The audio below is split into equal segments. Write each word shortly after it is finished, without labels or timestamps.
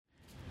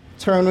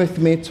turn with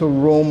me to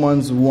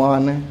Romans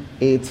 1,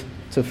 8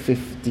 to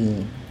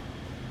 15.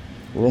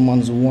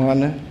 Romans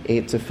 1,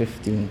 8 to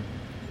 15.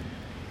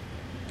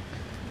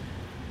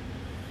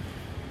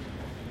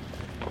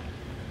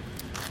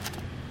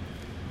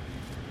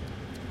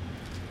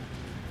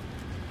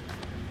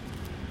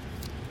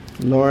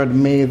 Lord,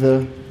 may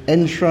the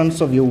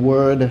entrance of your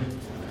word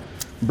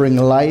bring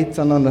light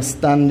and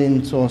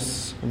understanding to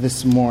us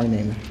this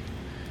morning.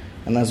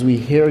 And as we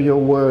hear your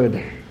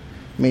word,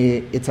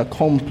 may it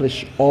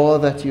accomplish all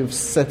that you've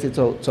set it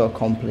out to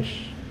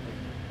accomplish.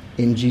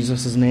 In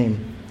Jesus' name.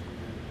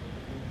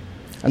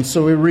 And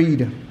so we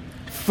read,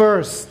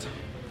 "First,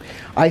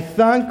 I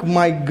thank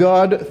my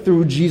God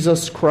through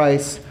Jesus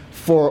Christ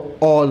for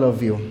all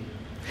of you,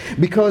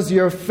 because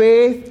your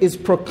faith is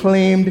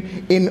proclaimed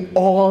in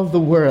all the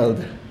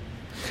world.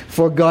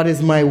 For God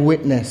is my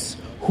witness,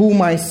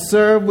 whom I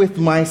serve with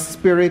my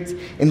spirit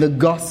in the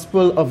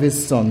gospel of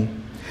his Son,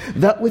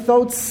 that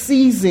without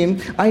ceasing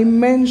I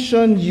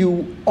mention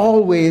you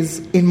always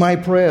in my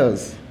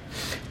prayers,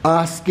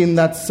 asking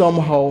that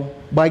somehow,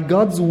 by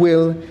God's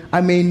will,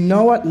 I may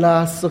now at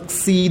last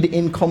succeed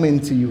in coming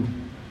to you.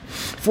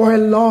 For I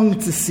long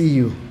to see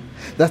you,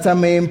 that I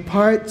may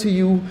impart to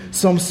you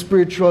some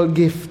spiritual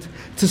gift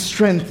to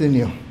strengthen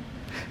you.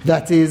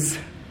 That is,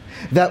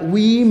 that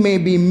we may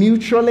be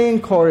mutually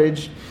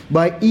encouraged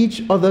by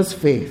each other's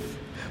faith,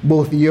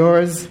 both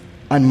yours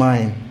and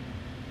mine.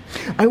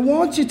 I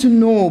want you to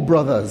know,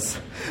 brothers,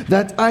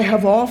 that I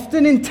have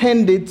often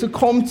intended to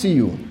come to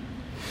you,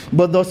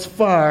 but thus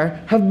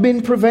far have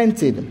been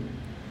prevented,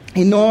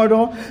 in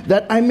order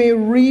that I may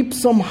reap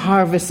some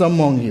harvest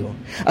among you,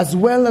 as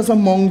well as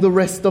among the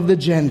rest of the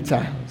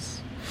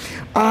Gentiles.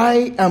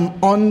 I am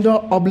under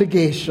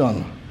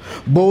obligation,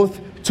 both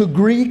to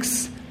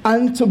Greeks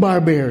and to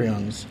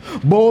barbarians,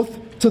 both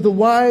to the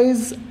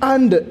wise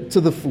and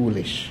to the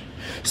foolish.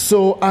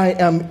 So I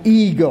am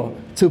eager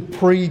to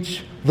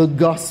preach the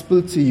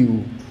gospel to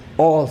you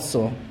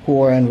also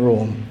who are in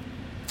Rome."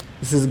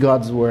 This is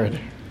God's word.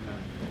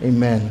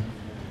 Amen.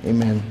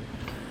 Amen.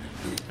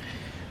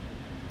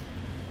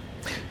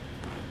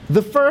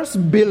 The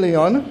first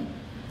billion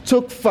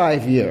took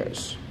 5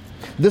 years.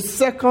 The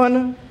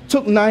second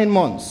took 9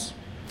 months.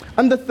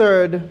 And the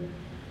third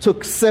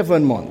took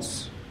 7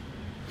 months.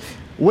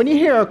 When you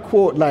hear a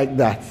quote like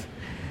that,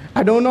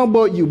 I don't know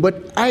about you,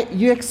 but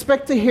you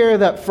expect to hear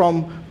that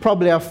from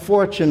probably a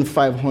Fortune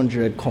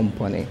 500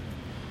 company.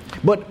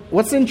 But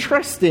what's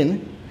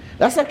interesting,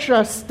 that's actually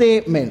a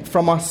statement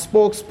from a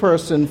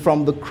spokesperson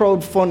from the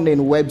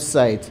crowdfunding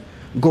website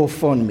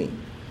GoFundMe.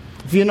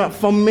 If you're not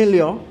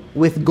familiar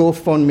with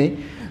GoFundMe,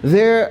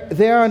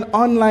 they're an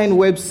online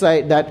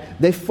website that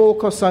they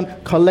focus on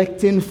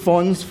collecting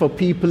funds for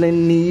people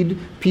in need,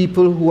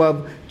 people who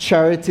have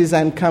charities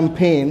and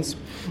campaigns.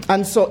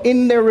 And so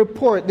in their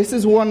report, this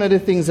is one of the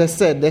things they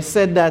said. They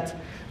said that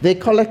they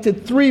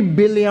collected $3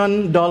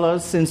 billion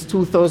since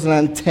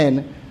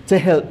 2010 to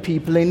help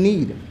people in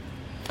need.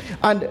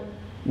 And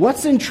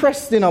what's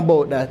interesting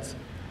about that,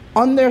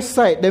 on their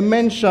site, they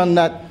mentioned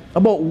that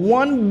about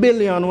 $1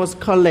 billion was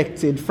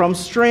collected from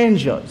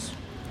strangers.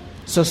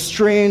 So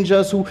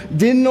strangers who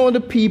didn't know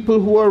the people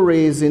who were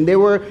raising, they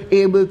were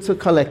able to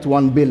collect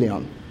 $1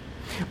 billion.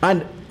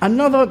 And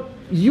another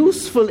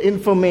useful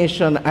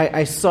information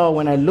I saw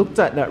when I looked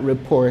at that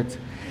report,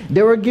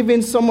 they were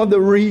giving some of the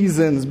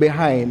reasons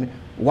behind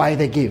why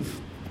they give.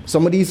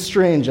 Some of these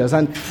strangers.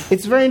 And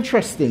it's very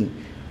interesting.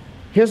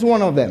 Here's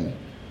one of them.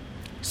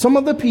 Some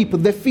of the people,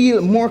 they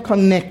feel more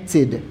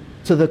connected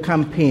to the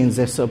campaigns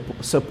they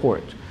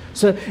support.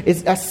 So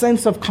it's a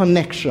sense of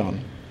connection.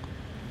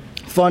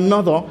 For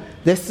another,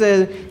 they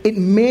said it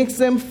makes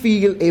them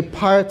feel a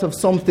part of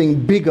something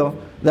bigger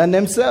than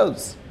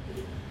themselves.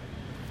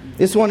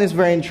 This one is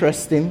very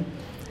interesting.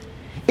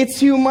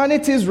 It's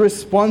humanity's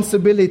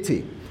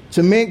responsibility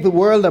to make the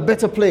world a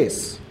better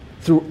place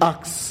through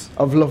acts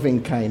of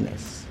loving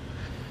kindness.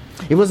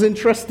 It was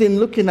interesting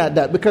looking at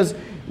that, because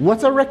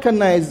what I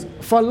recognize,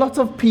 for a lot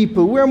of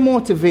people, we're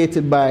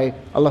motivated by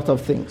a lot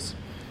of things.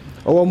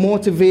 Our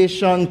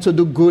motivation to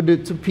do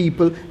good to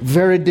people,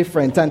 very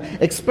different, and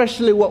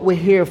especially what we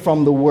hear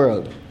from the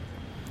world.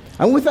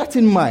 And with that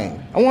in mind,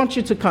 I want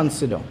you to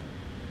consider,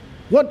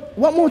 what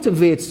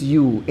motivates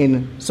you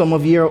in some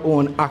of your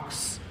own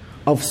acts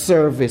of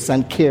service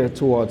and care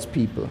towards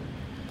people?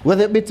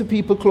 Whether it be to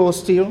people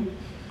close to you,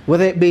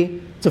 whether it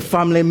be to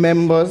family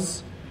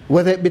members,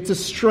 whether it be to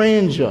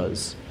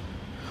strangers.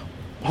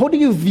 How do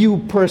you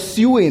view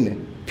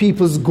pursuing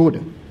people's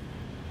good?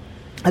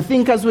 I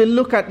think as we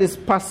look at this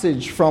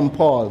passage from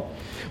Paul,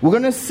 we're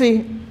going to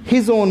see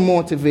his own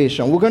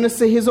motivation. We're going to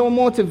see his own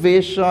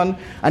motivation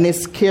and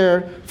his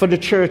care for the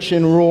church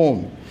in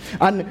Rome.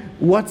 And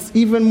what's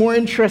even more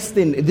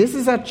interesting, this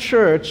is a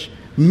church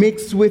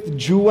mixed with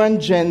Jew and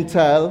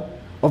Gentile,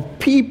 of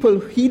people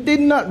he did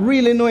not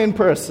really know in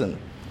person.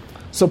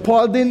 So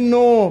Paul didn't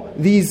know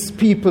these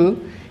people.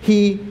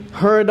 He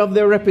heard of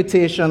their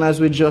reputation,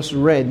 as we just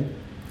read.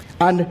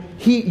 And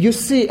you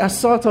see a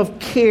sort of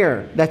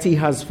care that he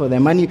has for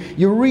them. And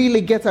you really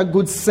get a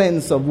good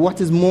sense of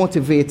what is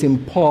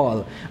motivating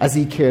Paul as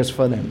he cares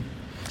for them.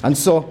 And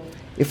so,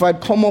 if I'd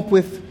come up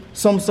with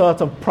some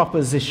sort of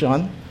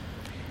proposition,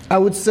 I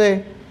would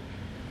say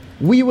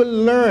we will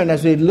learn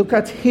as we look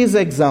at his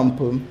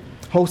example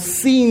how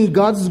seeing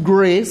God's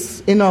grace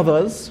in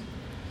others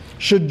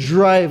should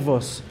drive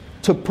us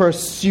to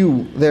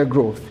pursue their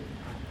growth.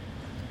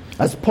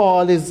 As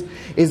Paul is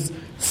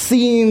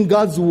seeing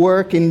God's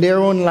work in their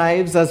own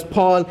lives, as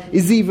Paul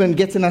is even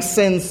getting a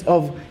sense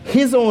of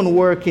his own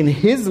work in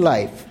his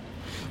life,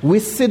 we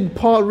see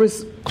Paul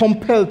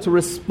compelled to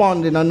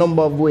respond in a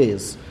number of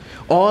ways.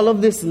 All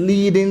of this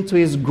leading to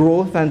his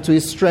growth and to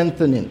his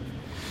strengthening.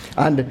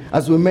 And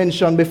as we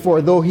mentioned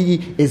before, though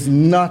he is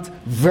not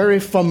very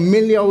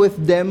familiar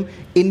with them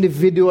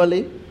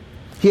individually,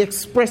 he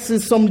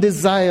expresses some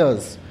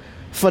desires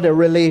for the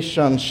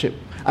relationship.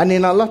 And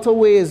in a lot of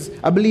ways,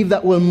 I believe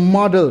that will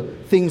model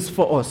things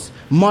for us.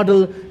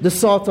 Model the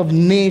sort of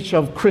nature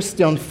of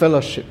Christian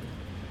fellowship.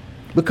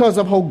 Because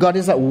of how God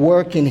is at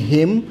work in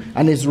him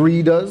and his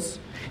readers,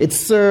 it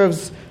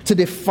serves to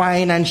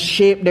define and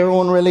shape their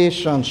own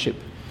relationship.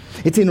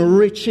 It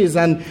enriches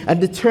and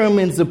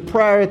determines the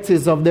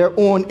priorities of their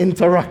own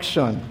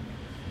interaction.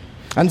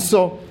 And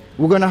so,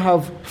 we're going to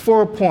have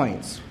 4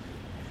 points.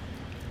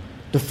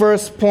 The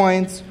first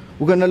point,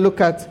 we're going to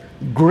look at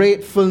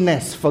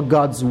gratefulness for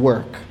God's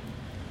work.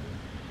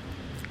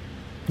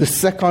 The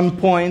second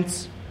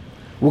point,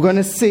 we're going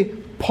to see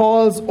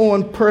Paul's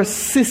own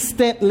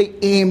persistently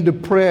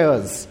aimed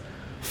prayers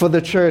for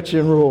the church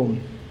in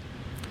Rome.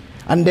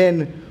 And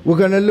then we're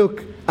going to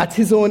look at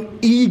his own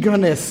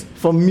eagerness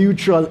for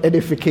mutual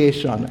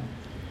edification.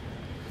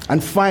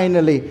 And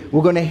finally,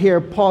 we're going to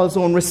hear Paul's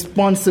own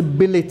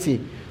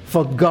responsibility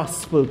for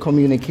gospel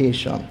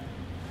communication.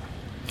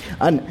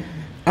 And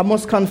I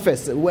must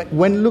confess,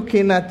 when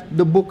looking at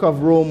the book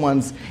of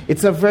Romans,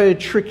 it's a very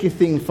tricky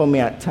thing for me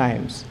at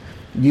times.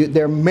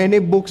 There are many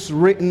books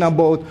written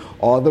about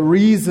all the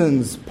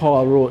reasons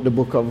Paul wrote the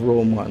book of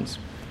Romans.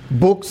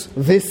 Books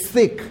this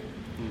thick.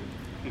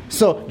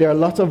 So there are a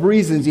lot of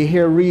reasons. You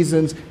hear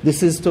reasons.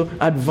 This is to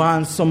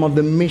advance some of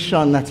the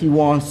mission that he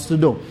wants to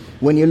do.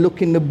 When you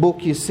look in the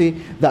book, you see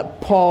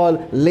that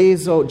Paul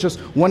lays out just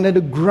one of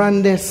the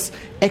grandest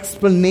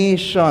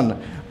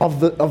explanation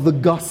of the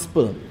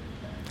gospel.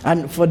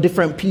 And for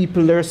different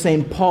people, they're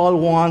saying Paul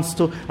wants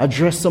to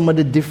address some of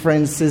the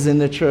differences in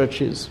the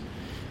churches.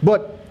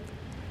 But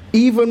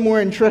even more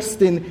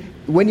interesting,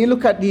 when you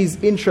look at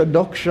these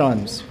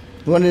introductions,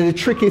 one of the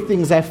tricky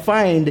things I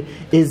find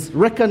is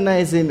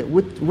recognizing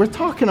we're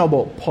talking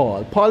about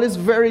Paul. Paul is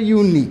very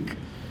unique.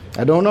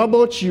 I don't know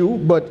about you,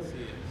 but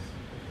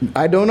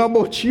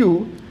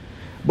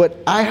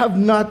I have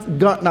not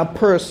gotten a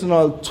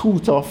personal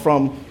tutor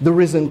from the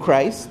risen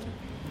Christ,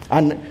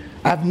 and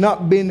I've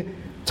not been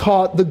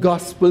taught the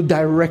gospel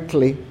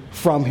directly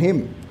from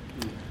him.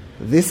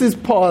 This is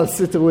Paul's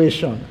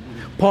situation.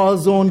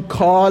 Paul's own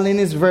calling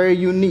is very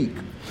unique.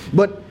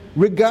 But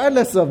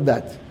regardless of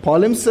that,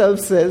 Paul himself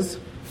says,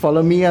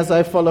 "Follow me as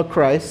I follow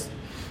Christ."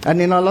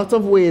 And in a lot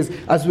of ways,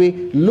 as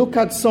we look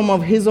at some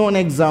of his own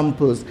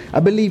examples,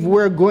 I believe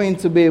we're going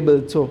to be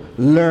able to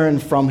learn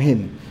from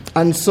him.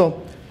 And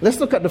so, let's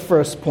look at the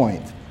first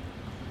point.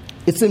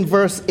 It's in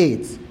verse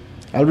 8.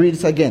 I'll read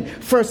it again.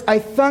 "First, I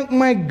thank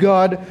my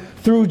God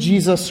through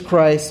Jesus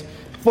Christ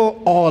for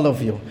all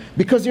of you,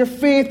 because your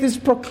faith is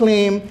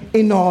proclaimed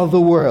in all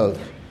the world."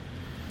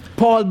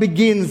 Paul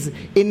begins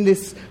in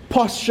this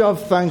posture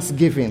of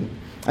thanksgiving.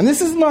 And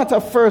this is not a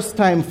first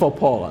time for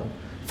Paul.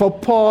 For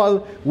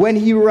Paul, when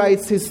he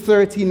writes his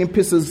 13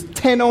 epistles,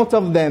 10 out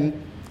of them,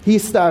 he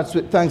starts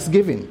with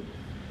thanksgiving.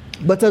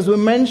 But as we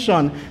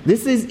mentioned,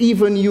 this is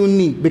even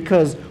unique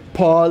because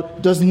Paul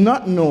does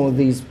not know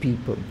these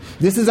people.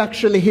 This is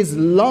actually his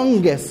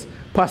longest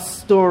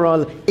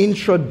pastoral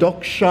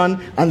introduction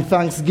and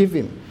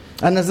thanksgiving.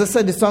 And as I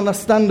said, it's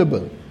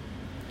understandable.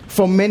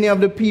 For many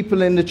of the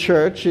people in the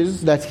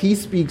churches that he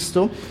speaks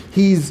to,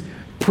 he's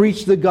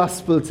preached the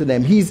gospel to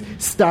them. He's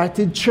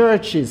started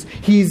churches.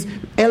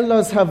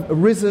 Elders have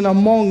risen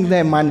among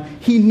them, and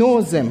he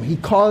knows them. He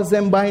calls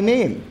them by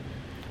name.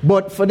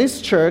 But for this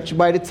church,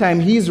 by the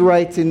time he's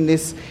writing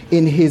this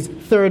in his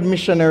third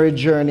missionary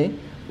journey,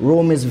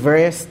 Rome is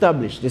very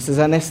established. This is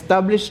an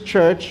established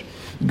church.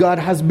 God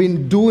has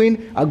been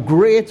doing a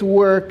great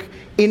work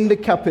in the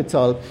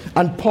capital,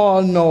 and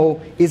Paul now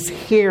is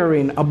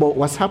hearing about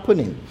what's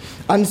happening.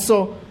 And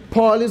so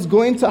Paul is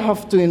going to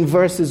have to, in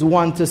verses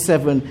 1 to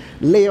 7,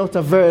 lay out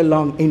a very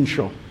long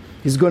intro.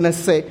 He's going to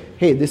say,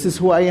 hey, this is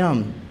who I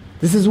am.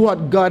 This is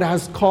what God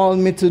has called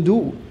me to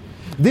do.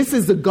 This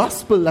is the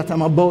gospel that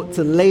I'm about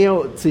to lay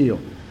out to you.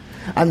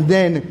 And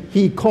then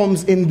he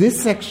comes in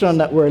this section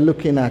that we're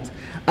looking at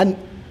and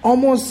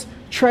almost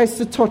tries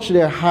to touch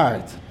their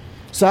heart.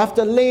 So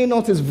after laying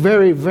out his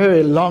very,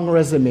 very long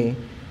resume,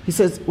 he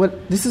says, well,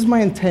 this is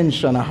my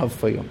intention I have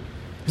for you.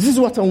 This is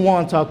what I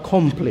want to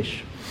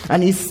accomplish.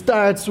 And he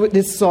starts with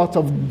this sort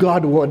of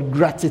Godward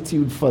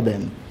gratitude for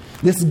them.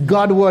 This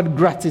Godward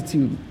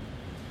gratitude.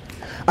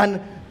 And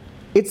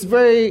it's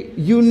very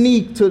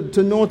unique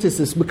to notice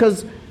this,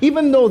 because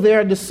even though they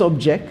are the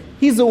subject,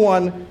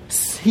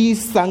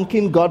 he's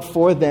thanking God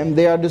for them,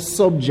 they are the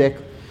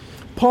subject.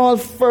 Paul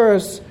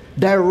first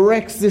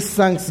directs this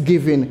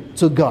thanksgiving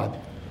to God.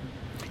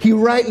 He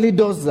rightly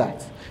does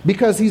that,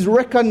 because he's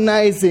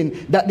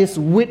recognizing that this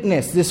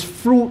witness, this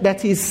fruit that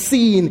he's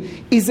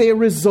seeing, is a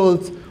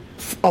result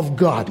of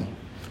God.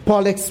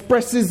 Paul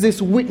expresses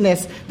this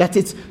witness that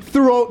it's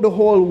throughout the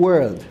whole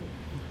world.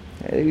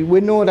 We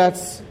know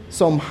that's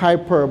some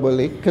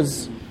hyperbole,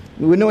 because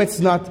we know it's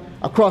not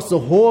across the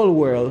whole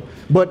world,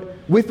 but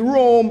with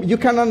Rome, you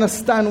can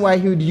understand why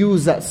he would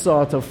use that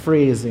sort of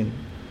phrasing.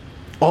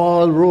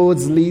 All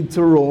roads lead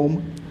to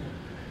Rome.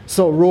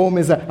 So Rome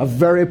is a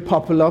very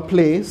popular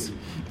place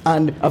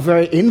and a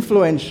very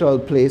influential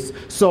place.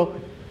 So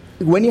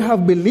when you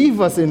have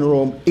believers in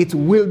Rome, it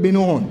will be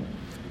known.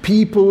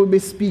 People will be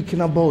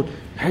speaking about,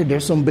 hey,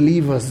 there's some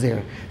believers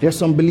there. There's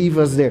some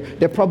believers there.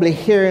 They're probably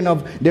hearing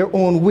of their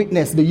own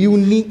witness, the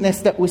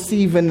uniqueness that we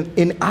see even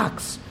in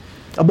Acts,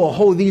 about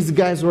how these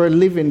guys were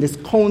living this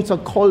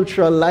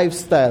countercultural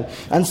lifestyle.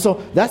 And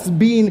so that's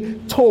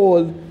being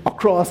told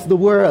across the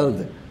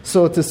world,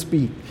 so to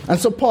speak. And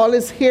so Paul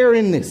is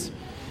hearing this.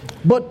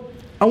 But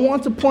I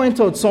want to point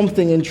out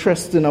something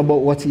interesting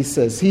about what he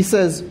says. He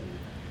says,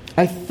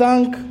 I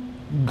thank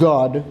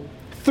God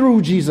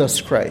through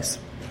Jesus Christ.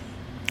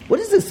 What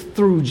is this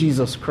through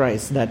Jesus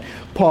Christ that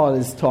Paul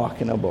is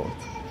talking about?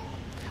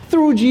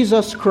 Through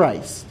Jesus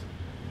Christ.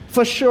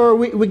 For sure,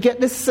 we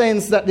get the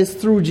sense that this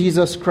through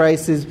Jesus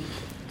Christ is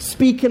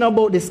speaking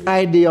about this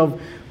idea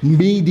of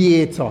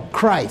mediator,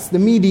 Christ, the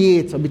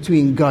mediator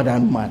between God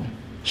and man.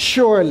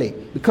 Surely,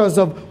 because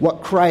of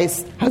what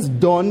Christ has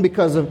done,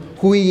 because of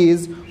who he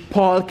is,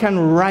 Paul can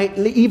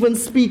rightly even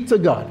speak to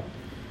God.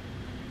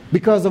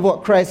 Because of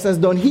what Christ has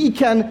done, he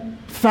can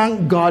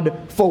thank God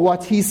for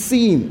what he's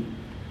seen.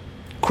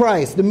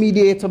 Christ, the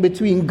mediator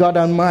between God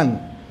and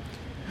man.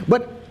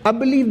 But I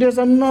believe there's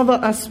another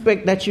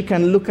aspect that you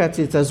can look at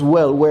it as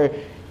well, where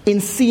in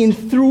seeing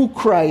through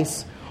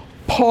Christ,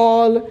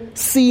 Paul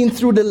seeing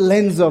through the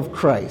lens of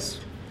Christ.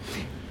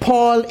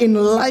 Paul, in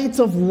light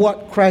of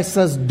what Christ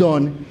has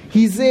done,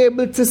 he's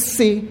able to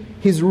see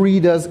his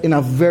readers in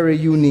a very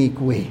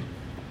unique way.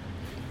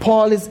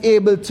 Paul is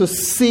able to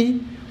see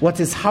what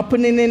is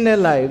happening in their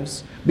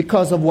lives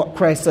because of what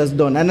Christ has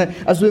done. And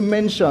as we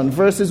mentioned,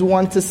 verses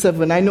 1 to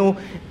 7, I know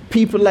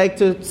people like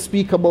to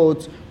speak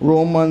about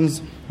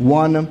Romans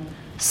 1,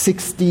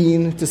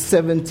 16 to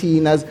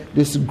 17 as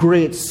this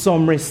great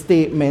summary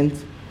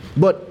statement.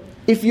 But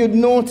if you'd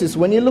notice,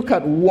 when you look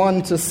at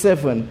 1 to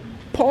 7,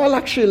 Paul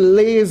actually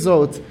lays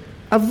out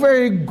a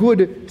very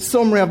good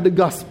summary of the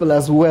gospel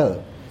as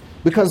well.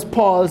 Because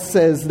Paul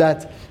says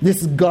that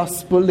this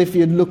gospel, if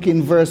you look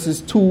in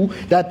verses 2,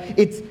 that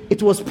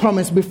it was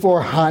promised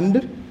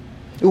beforehand.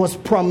 It was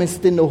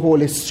promised in the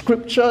Holy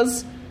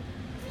Scriptures.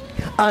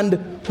 And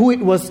who it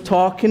was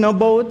talking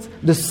about,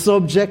 the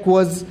subject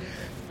was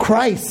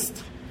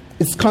Christ.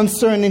 It's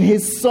concerning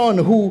his son,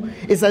 who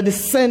is a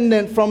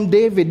descendant from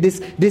David,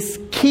 this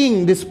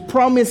king, this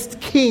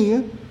promised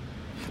king.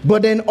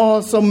 But then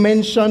also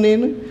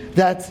mentioning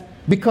that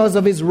because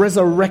of his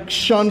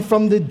resurrection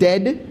from the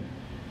dead,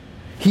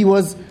 he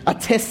was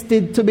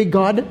attested to be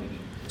God.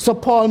 So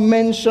Paul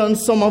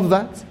mentions some of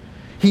that.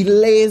 He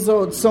lays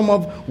out some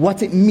of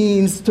what it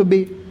means to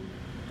be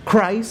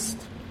Christ.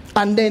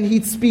 And then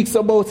he speaks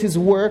about his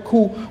work,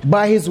 who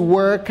by his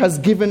work has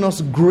given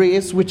us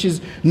grace, which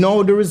is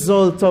now the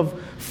result of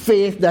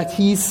faith that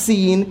he's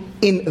seen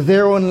in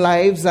their own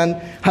lives and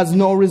has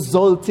now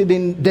resulted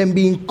in them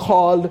being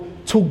called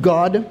to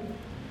God.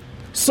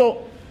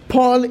 So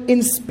Paul,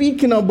 in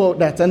speaking about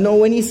that, and now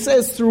when he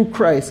says through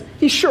Christ,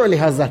 he surely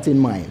has that in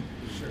mind.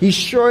 He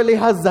surely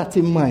has that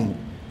in mind.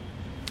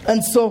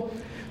 And so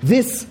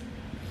this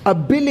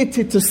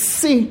ability to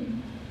see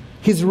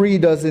his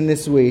readers in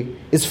this way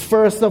is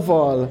first of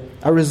all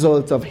a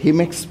result of him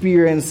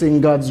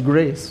experiencing God's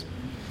grace.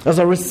 As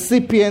a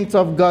recipient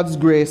of God's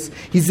grace,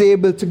 he's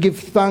able to give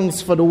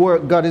thanks for the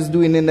work God is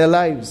doing in their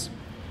lives.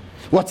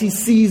 What he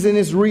sees in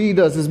his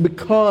readers is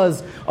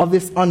because of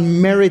this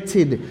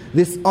unmerited,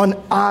 this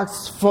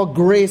unasked for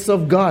grace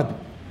of God,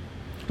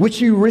 which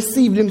he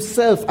received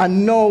himself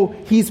and now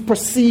he's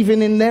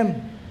perceiving in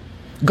them.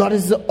 God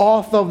is the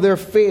author of their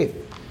faith.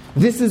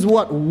 This is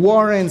what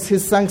warrants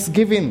his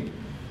thanksgiving.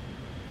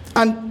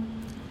 And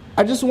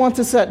I just want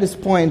to say at this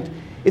point,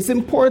 it's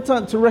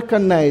important to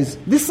recognize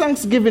this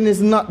thanksgiving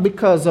is not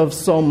because of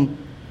some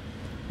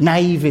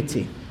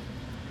naivety.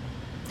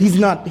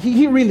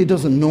 He really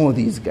doesn't know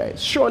these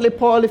guys. Surely,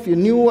 Paul, if you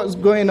knew what's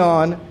going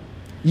on,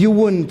 you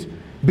wouldn't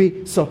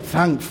be so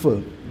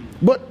thankful.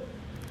 But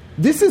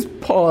this is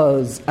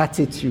Paul's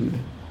attitude.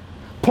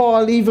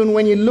 Paul, even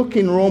when you look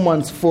in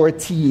Romans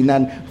 14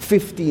 and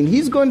 15,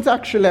 he's going to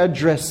actually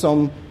address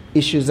some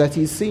issues that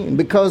he's seeing.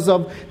 Because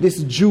of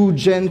this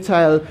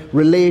Jew-Gentile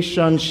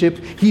relationship,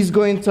 he's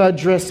going to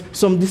address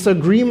some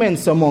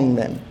disagreements among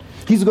them.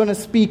 He's going to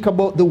speak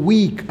about the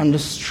weak and the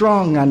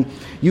strong, and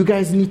you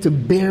guys need to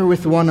bear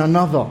with one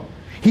another.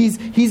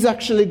 He's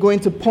actually going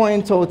to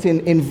point out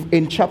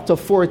in chapter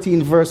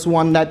 14, verse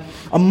 1, that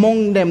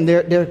among them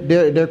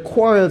there are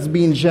quarrels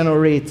being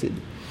generated.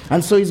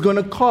 And so he's going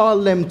to call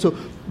them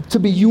to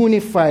be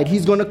unified.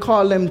 He's going to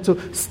call them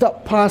to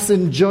stop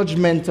passing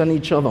judgment on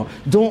each other.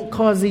 Don't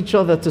cause each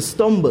other to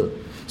stumble.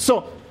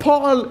 So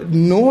Paul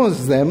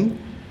knows them.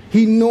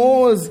 He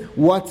knows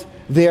what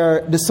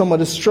some of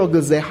the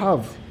struggles they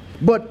have.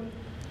 But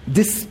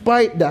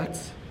despite that,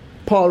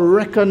 Paul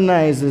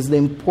recognizes the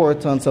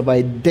importance of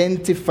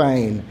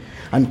identifying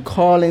and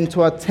calling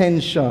to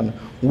attention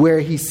where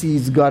he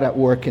sees God at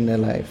work in their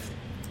life.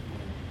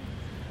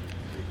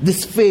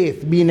 This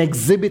faith being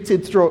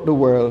exhibited throughout the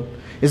world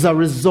is a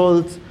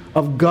result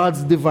of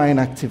God's divine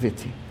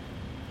activity.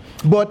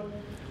 But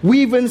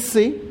we even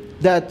see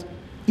that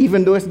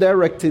even though it's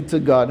directed to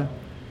God,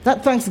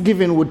 that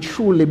thanksgiving would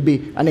truly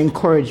be an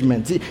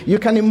encouragement. You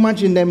can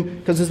imagine them,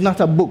 because it's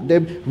not a book, they're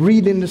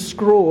reading the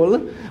scroll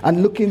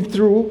and looking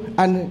through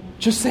and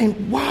just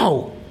saying,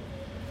 wow,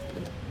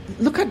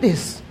 look at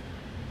this.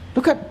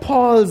 Look at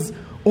Paul's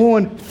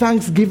own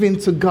thanksgiving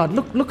to God.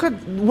 Look at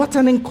what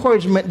an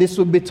encouragement this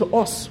would be to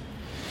us.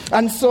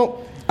 And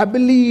so I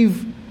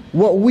believe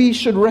what we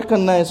should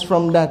recognize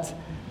from that,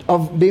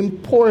 of the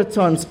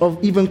importance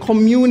of even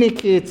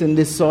communicating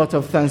this sort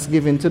of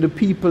thanksgiving to the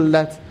people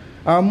that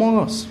are among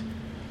us.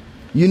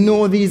 You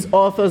know these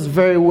authors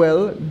very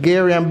well,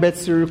 Gary and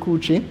Betsy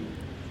Rukuchi.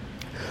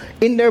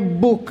 In their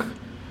book,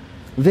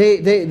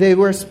 they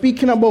were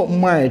speaking about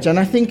marriage, and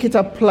I think it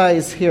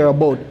applies here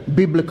about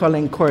biblical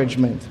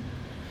encouragement.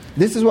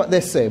 This is what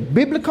they say.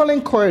 Biblical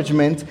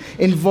encouragement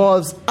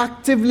involves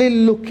actively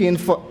looking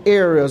for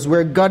areas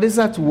where God is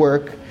at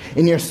work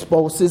in your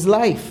spouse's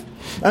life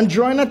and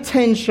drawing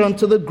attention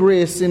to the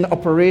grace in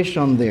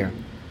operation there.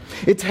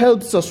 It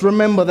helps us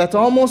remember that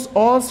almost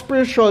all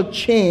spiritual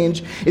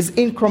change is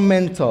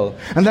incremental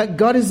and that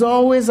God is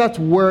always at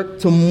work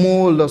to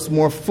mold us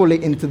more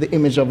fully into the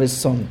image of His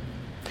Son.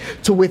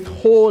 To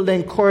withhold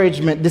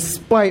encouragement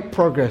despite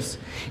progress,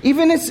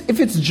 even if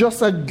it's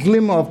just a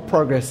glimmer of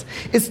progress,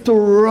 is to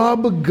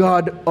rob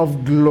God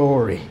of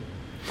glory,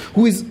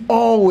 who is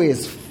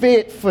always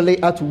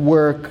faithfully at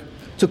work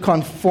to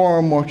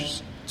conform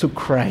us to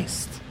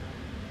Christ.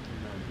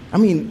 I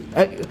mean,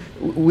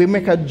 we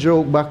make a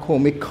joke back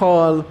home. We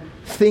call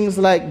things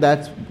like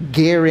that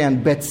Gary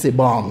and Betsy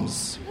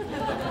bombs.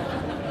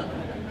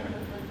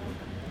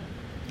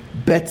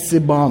 Betsy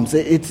bombs.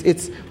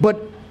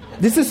 But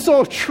this is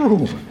so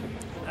true.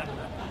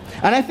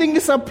 And I think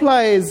this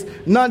applies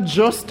not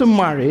just to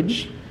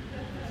marriage.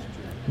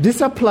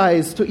 This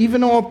applies to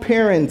even our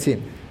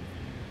parenting.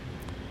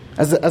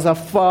 As a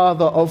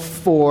father of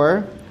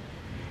 4,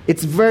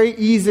 it's very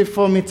easy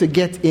for me to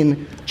get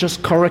in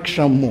just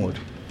correction mode.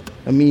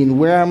 I mean,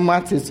 where I'm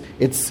at is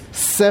it's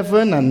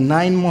 7 and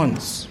 9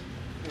 months.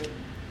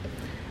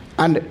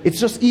 And it's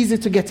just easy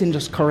to get in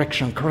just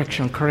correction.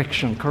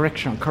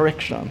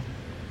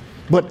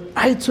 But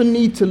I too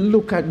need to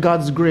look at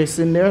God's grace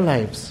in their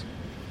lives.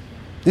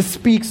 This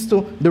speaks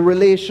to the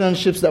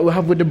relationships that we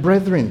have with the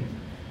brethren.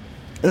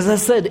 As I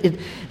said,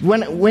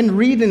 when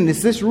reading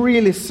this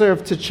really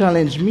served to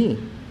challenge me.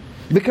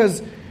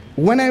 Because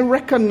when I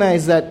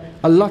recognize that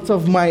a lot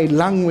of my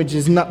language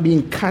is not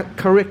being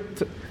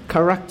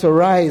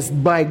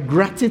characterized by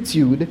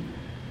gratitude,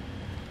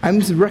 I'm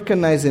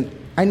recognizing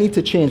I need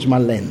to change my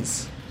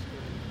lens.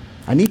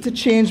 I'm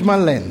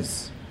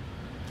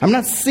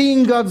not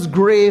seeing God's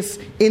grace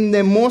in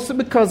them, mostly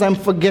because I'm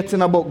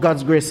forgetting about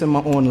God's grace in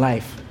my own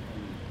life.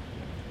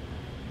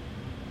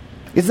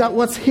 Is that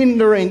what's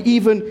hindering,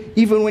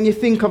 even when you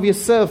think of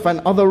yourself and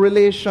other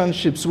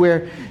relationships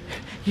where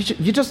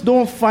you just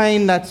don't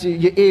find that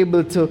you're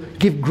able to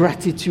give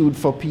gratitude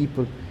for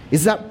people?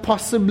 Is that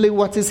possibly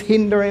what is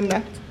hindering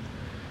that?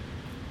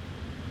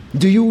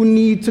 Do you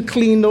need to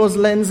clean those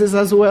lenses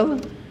as well?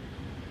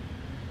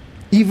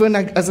 Even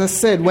as I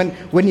said,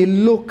 when you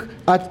look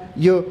at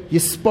your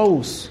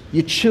spouse,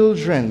 your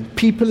children,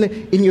 people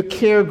in your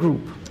care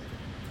group,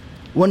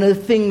 one of the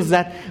things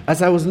that,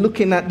 as I was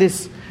looking at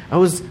this, I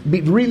was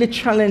really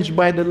challenged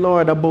by the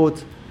Lord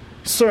about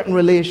certain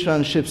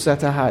relationships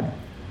that I had.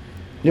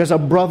 There's a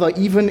brother,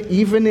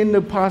 even in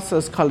the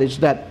pastor's college,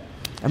 that,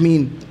 I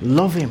mean,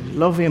 love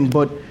him,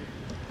 but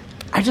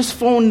I just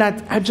found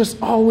that I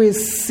just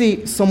always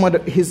see some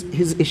of his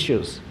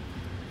issues.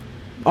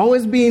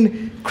 Always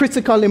being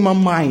critical in my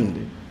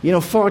mind. You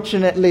know,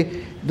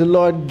 fortunately, the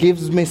Lord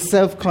gives me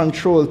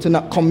self-control to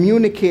not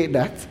communicate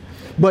that.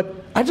 But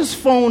I just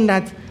found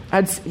that,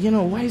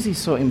 why is he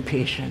so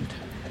impatient?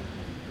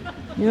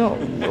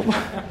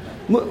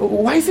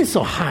 Why is he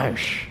so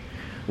harsh?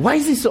 Why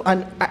is he so...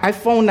 And I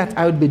found that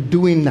I would be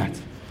doing that.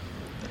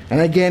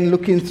 And again,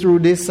 looking through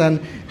this and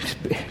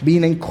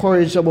being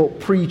encouraged about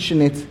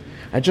preaching it,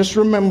 I just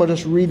remember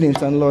just reading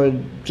it and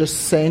Lord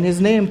just saying His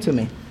name to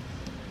me.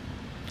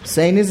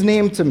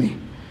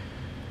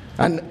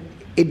 And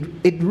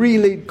it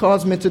really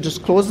caused me to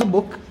just close the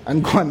book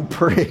and go and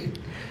pray.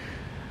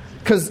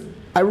 Because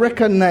I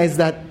recognize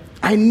that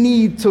I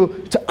need to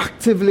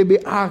actively be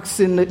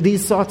asking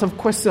these sort of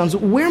questions.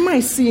 Where am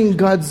I seeing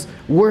God's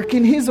work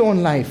in his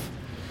own life?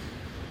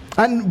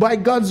 And by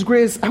God's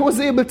grace, I was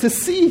able to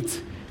see it.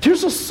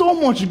 There's just so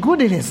much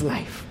good in his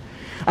life.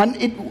 And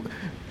it,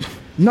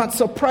 not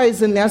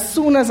surprisingly, as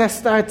soon as I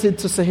started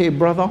to say, hey,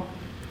 brother,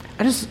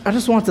 I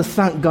just want to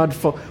thank God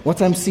for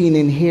what I'm seeing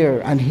in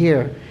here and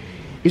here.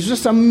 It's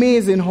just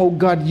amazing how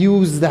God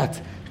used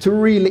that to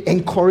really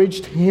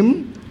encourage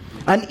him.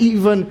 And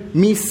even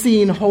me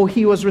seeing how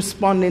he was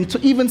responding to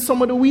even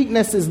some of the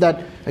weaknesses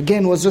that,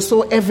 again, was just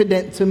so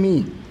evident to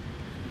me.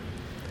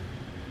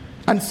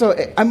 And so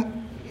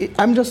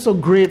I'm just so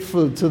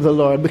grateful to the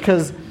Lord,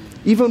 because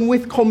even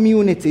with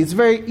community, it's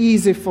very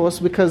easy for us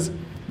because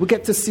we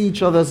get to see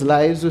each other's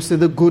lives. We see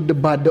the good, the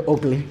bad, the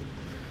ugly.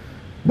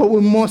 But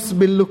we must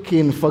be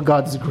looking for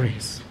God's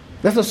grace.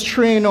 Let us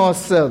train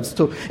ourselves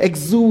to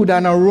exude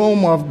an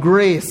aroma of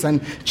grace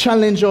and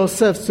challenge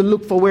ourselves to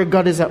look for where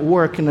God is at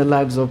work in the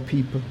lives of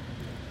people.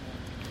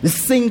 The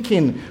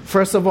thinking,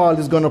 first of all,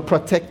 is going to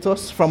protect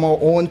us from our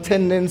own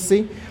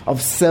tendency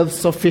of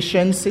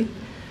self-sufficiency,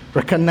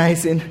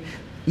 recognizing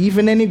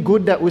even any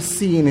good that we're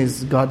seeing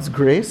is God's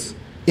grace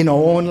in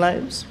our own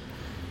lives.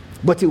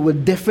 But it will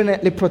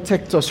definitely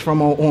protect us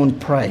from our own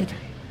pride.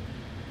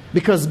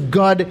 Because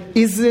God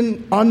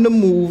isn't on the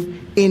move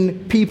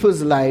in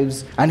people's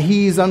lives, and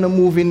he is on the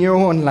move in your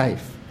own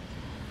life.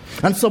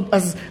 And so,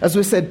 as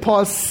we said,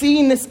 Paul,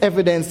 seeing this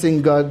evidence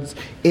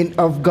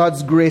of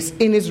God's grace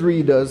in his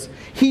readers,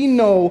 he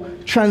now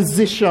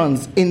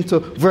transitions into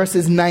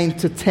verses 9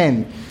 to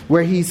 10,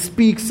 where he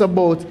speaks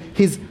about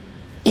his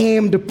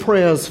aimed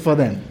prayers for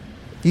them.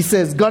 He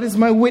says, God is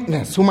my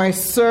witness, whom I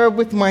serve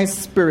with my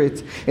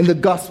spirit in the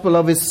gospel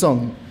of his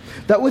Son,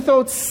 that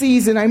without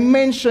ceasing I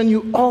mention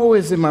you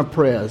always in my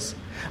prayers,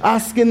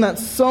 asking that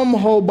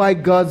somehow by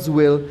God's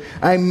will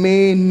I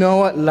may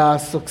now at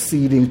last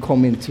succeed in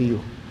coming to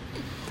you.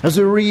 As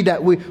we read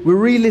that, we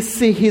really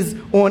see his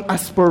own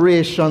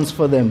aspirations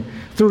for them.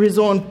 Through his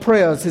own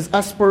prayers, his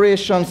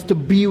aspirations to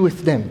be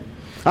with them.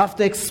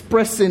 After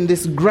expressing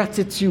this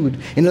gratitude,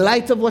 in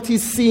light of what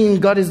he's seeing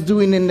God is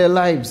doing in their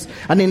lives,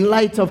 and in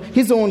light of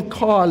his own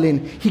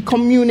calling, he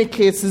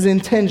communicates his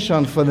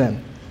intention for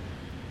them.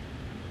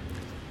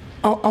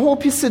 I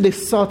hope you see the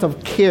sort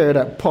of care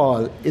that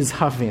Paul is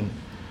having.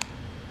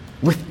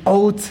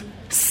 Without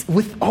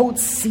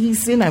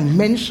ceasing, I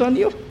mention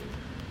you.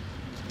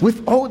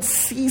 Without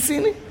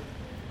ceasing.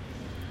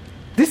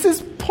 This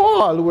is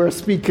Paul we're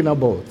speaking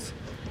about.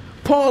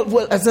 Paul,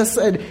 well, as I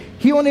said,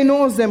 he only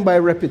knows them by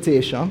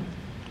reputation.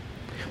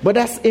 But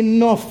that's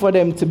enough for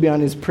them to be on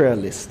his prayer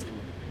list.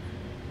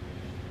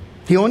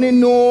 He only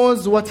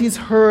knows what he's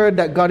heard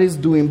that God is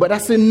doing, but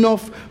that's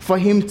enough for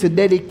him to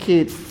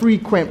dedicate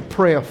frequent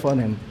prayer for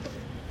them.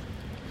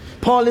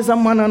 Paul is a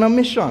man on a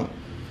mission.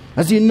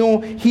 As you know,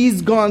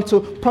 he's gone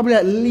to probably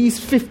at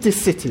least 50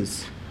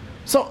 cities.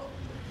 So,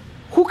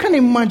 who can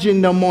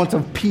imagine the amount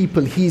of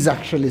people he's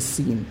actually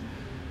seen?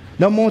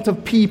 The amount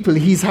of people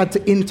he's had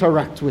to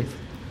interact with.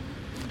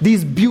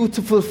 These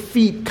beautiful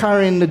feet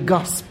carrying the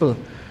gospel.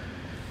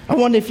 I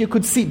wonder if you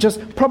could see,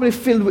 just probably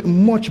filled with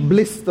much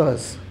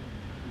blisters.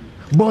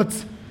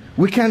 But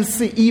we can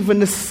see even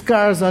the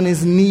scars on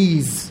his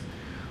knees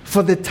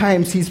for the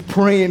times he's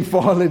praying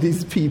for all of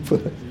these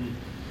people.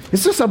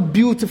 It's just a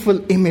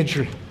beautiful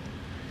imagery.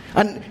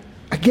 And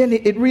again,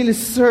 it really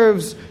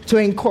serves to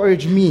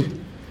encourage me.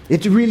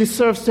 It really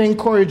serves to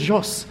encourage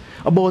us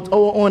about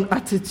our own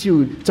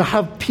attitude, to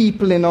have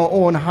people in our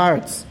own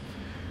hearts.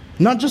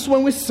 Not just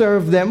when we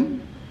serve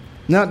them,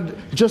 not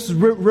just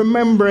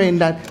remembering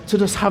that, to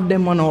just have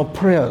them on our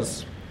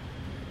prayers.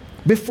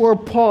 Before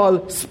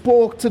Paul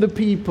spoke to the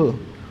people,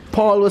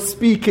 Paul was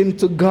speaking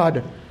to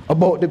God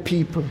about the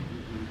people,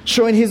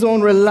 showing his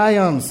own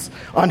reliance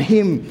on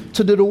him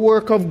to do the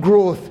work of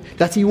growth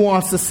that he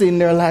wants to see in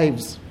their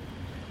lives.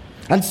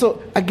 And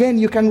so, again,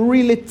 you can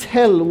really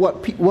tell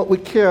what we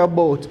care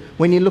about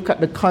when you look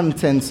at the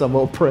contents of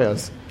our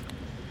prayers.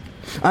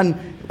 And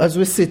as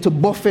we see, to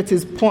buffet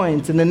his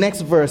point, in the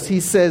next verse,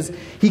 he says,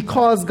 he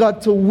calls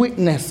God to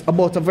witness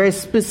about a very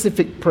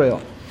specific prayer.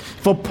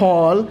 For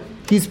Paul,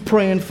 he's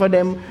praying for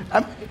them.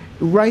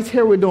 Right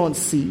here we don't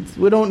see it.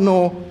 We don't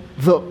know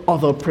the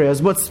other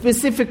prayers. But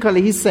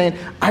specifically, he's saying,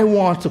 I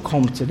want to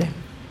come to them.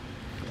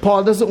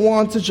 Paul doesn't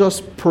want to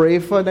just pray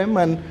for them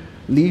and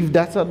leave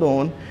that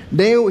alone.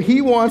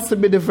 He wants to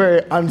be the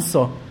very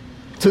answer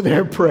to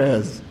their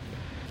prayers.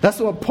 That's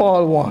what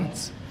Paul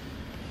wants.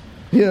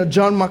 You know,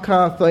 John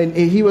MacArthur,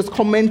 he was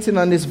commenting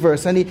on this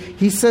verse, and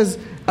he says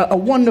a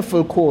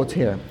wonderful quote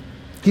here.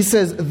 He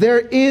says, there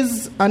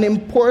is an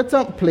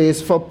important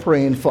place for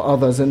praying for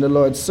others in the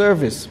Lord's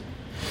service.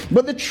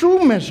 But the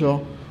true measure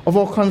of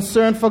our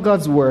concern for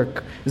God's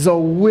work is our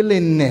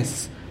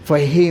willingness for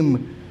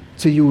him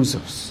to use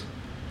us.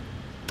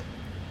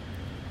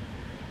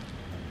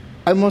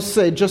 I must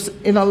say, just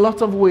in a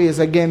lot of ways,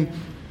 again,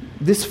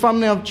 this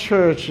family of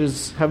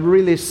churches have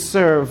really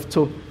served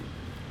to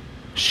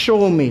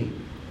show me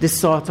this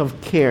sort of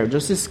care,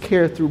 just this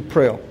care through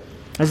prayer.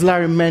 As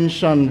Larry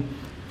mentioned,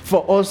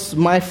 for us,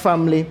 my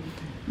family,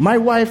 my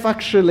wife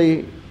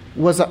actually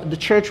was the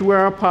church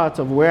we're a part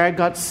of, where I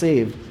got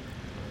saved.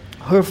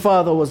 Her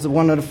father was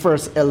one of the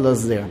first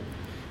elders there.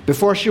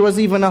 Before she was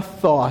even a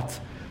thought,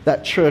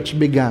 that church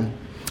began.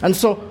 And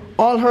so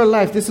all her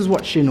life, this is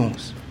what she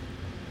knows.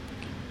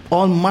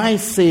 All my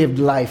saved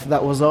life,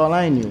 that was all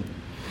I knew.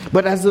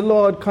 But as the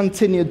Lord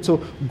continued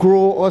to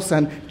grow us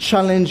and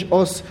challenge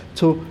us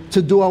to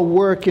do our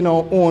work in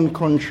our own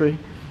country,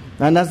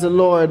 and as the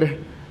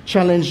Lord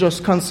challenged us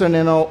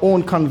concerning our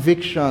own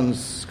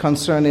convictions,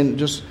 concerning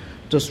just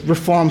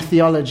Reformed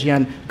theology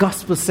and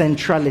gospel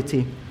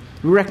centrality,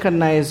 we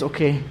recognize,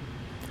 okay,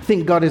 I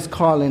think God is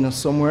calling us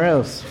somewhere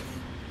else.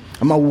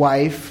 And my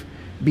wife,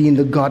 being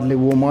the godly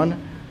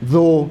woman,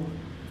 though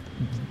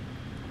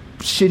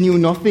she knew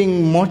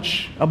nothing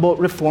much about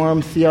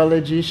Reformed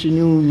theology, she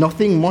knew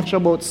nothing much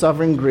about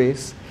sovereign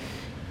grace,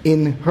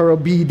 in her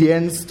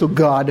obedience to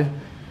God,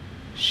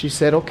 she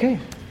said, okay,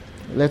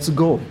 let's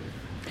go.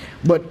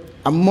 But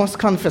I must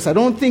confess, I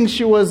don't think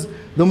she was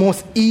the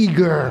most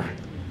eager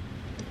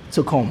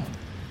to come.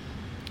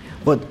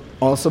 But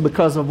also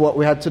because of what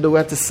we had to do, we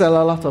had to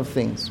sell a lot of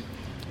things.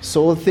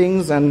 Sold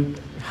things and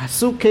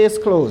suitcase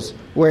closed.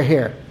 We're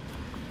here.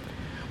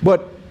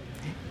 But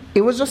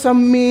it was just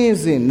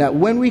amazing that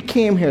when we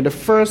came here, the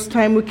first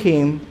time we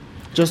came,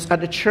 just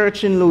at the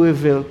church in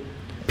Louisville,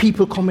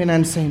 people coming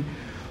and saying,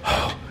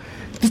 oh,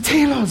 the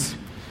Taylors,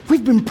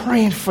 we've been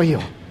praying for you.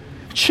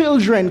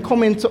 Children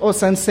coming to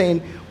us and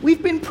saying,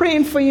 we've been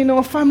praying for you in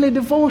our family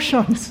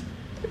devotions.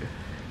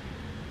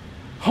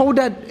 How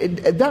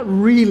that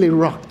really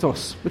rocked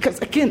us. Because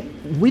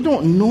again, we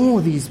don't know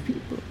these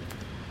people.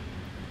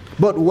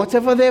 But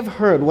whatever they've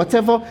heard,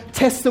 whatever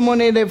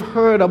testimony they've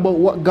heard about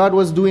what God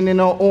was doing in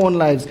our own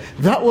lives,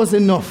 that was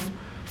enough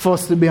for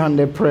us to be on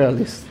their prayer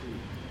list.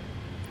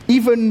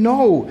 Even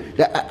now,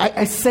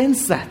 I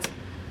sense that.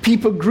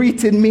 People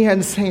greeted me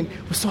and saying,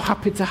 we're so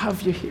happy to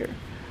have you here.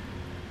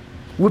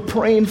 We're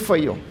praying for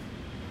you.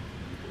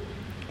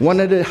 One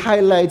of the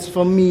highlights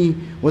for me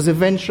was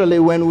eventually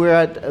when we were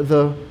at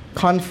the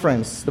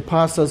conference, the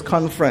pastors'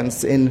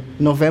 conference in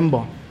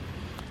November.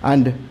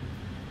 And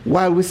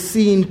while we're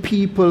seeing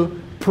people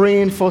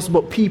praying for us,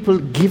 but people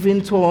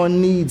giving to our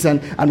needs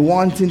and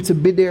wanting to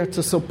be there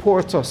to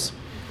support us,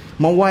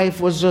 my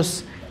wife was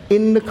just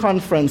in the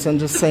conference and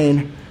just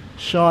saying,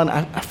 Sean,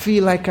 I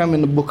feel like I'm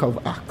in the book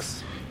of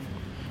Acts.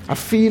 I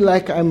feel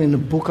like I'm in the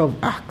book of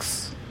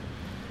Acts.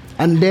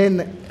 And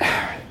then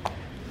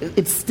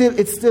it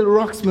still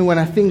rocks me when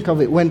I think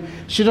of it. When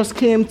she just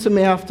came to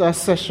me after a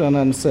session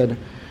and said,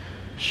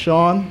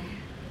 Sean,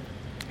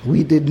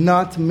 we did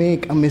not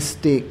make a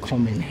mistake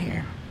coming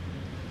here.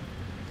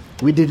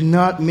 We did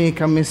not make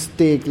a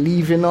mistake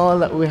leaving all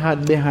that we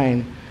had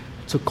behind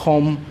to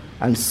come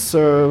and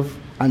serve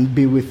and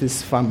be with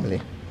his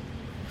family.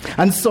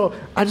 And so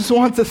I just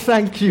want to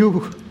thank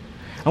you.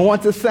 I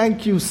want to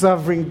thank you,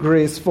 Sovereign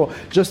Grace, for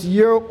just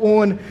your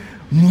own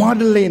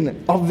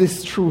modeling of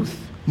this truth,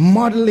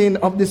 modeling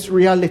of this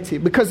reality,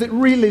 because it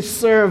really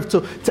served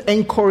to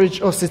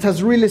encourage us. It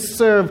has really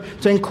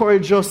served to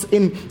encourage us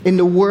in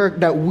the work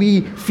that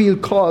we feel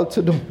called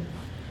to do.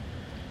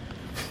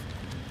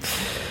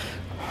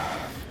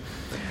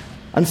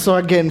 And so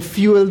again,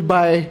 fueled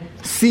by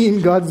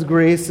seeing God's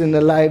grace in the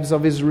lives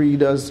of his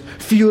readers,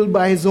 fueled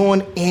by his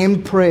own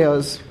aimed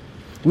prayers,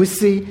 we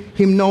see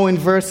him now in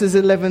verses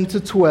 11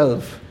 to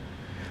 12,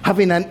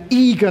 having an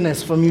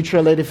eagerness for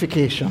mutual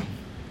edification.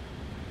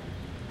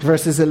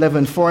 Verses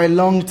 11, for I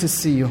long to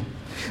see you,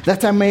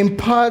 that I may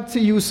impart to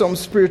you some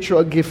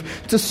spiritual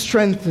gift to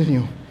strengthen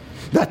you.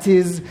 That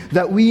is,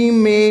 that we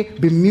may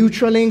be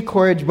mutually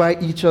encouraged by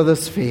each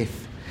other's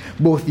faith,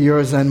 both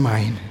yours and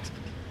mine.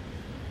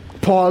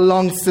 Paul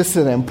longs to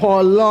see them.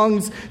 Paul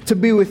longs to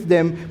be with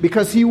them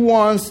because he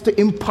wants to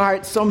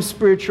impart some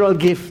spiritual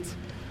gift.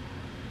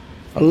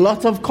 A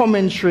lot of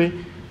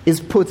commentary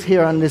is put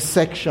here on this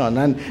section.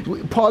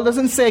 And Paul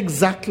doesn't say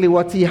exactly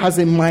what he has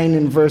in mind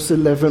in verse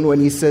 11 when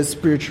he says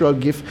spiritual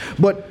gift.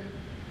 But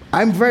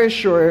I'm very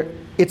sure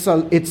it's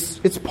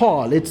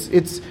Paul.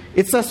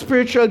 It's a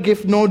spiritual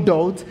gift, no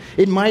doubt.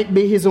 It might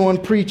be his own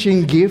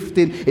preaching gift.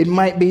 It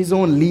might be his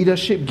own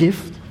leadership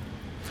gift.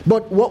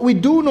 But what we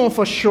do know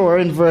for sure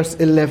in verse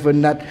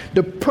 11, that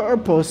the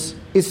purpose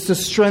is to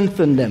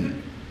strengthen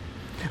them.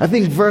 I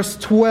think verse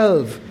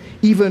 12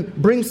 even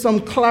brings some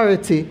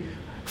clarity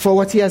for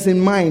what he has in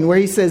mind, where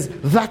he says,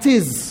 that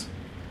is.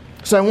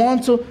 So I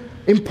want to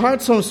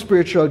impart some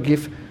spiritual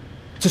gift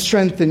to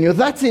strengthen you.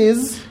 That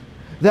is,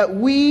 that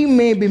we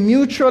may be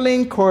mutually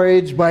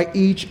encouraged by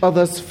each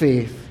other's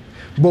faith,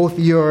 both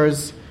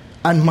yours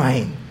and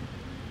mine.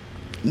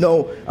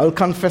 No, I'll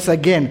confess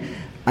again.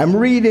 I'm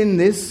reading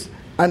this,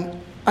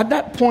 and at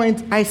that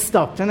point I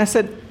stopped and I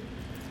said,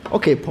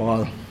 okay,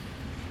 Paul,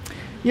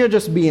 you're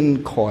just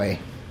being coy.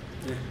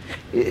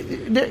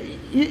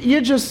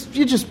 You're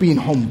just being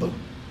humble.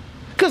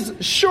 Because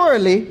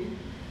surely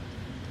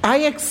I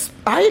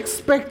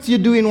expect you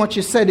doing what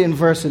you said in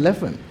verse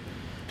 11.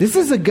 This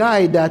is a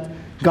guy that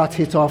got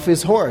hit off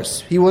his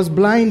horse. He was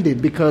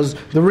blinded because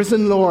the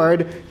risen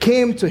Lord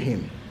came to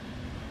him.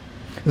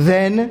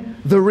 Then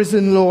the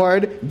risen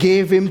Lord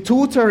gave him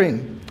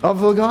tutoring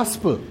of the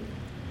gospel.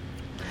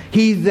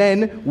 He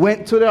then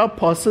went to the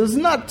apostles,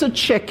 not to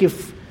check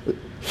if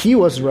he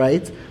was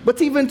right,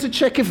 but even to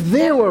check if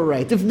they were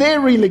right, if they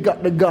really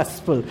got the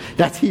gospel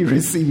that he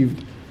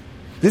received.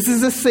 This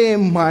is the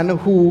same man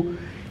who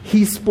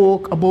he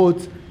spoke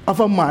about, of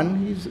a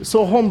man, he's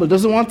so humble,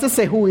 doesn't want to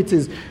say who it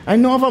is. I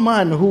know of a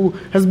man who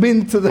has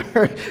been to the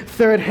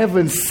third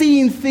heaven,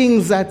 seeing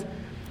things that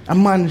a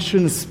man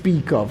shouldn't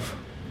speak of.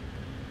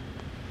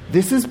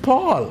 This is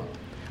Paul.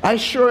 I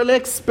surely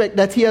expect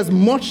that he has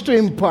much to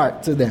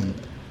impart to them.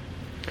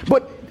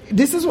 But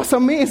this is what's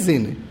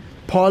amazing.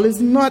 Paul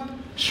is not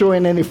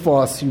showing any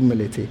false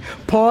humility.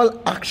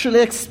 Paul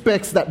actually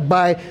expects that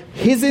by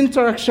his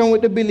interaction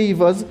with the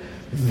believers,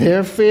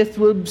 their faith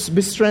will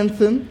be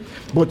strengthened,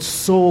 but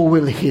so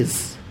will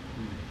his.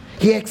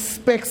 He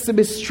expects to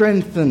be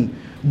strengthened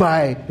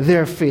by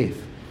their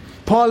faith.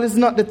 Paul is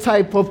not the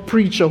type of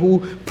preacher who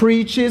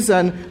preaches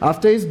and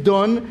after he's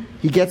done,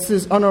 he gets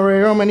his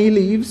honorarium and he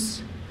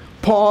leaves.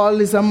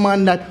 Paul is a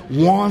man that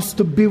wants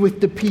to be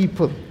with the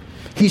people.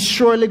 He's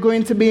surely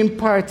going to be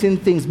imparting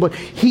things, but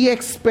he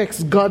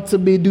expects God to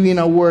be doing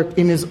a work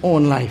in his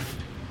own life.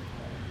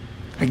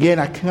 Again,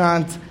 I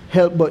can't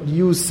help but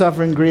use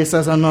Sovereign Grace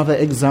as another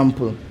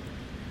example.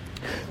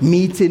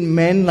 Meeting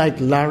men like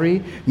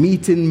Larry,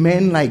 meeting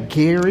men like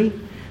Gary,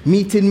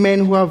 meeting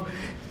men who have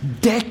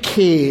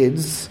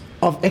decades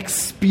of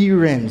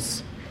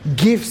experience,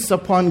 gifts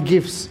upon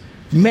gifts.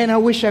 Men I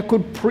wish I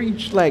could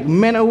preach like,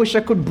 men I wish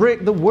I could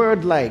break the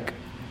word like.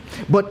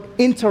 But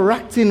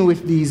interacting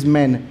with these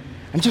men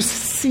and just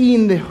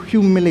seeing the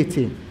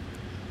humility,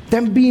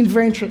 them being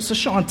very interested. So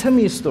Sean, tell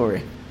me a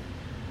story.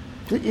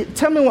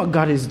 Tell me what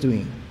God is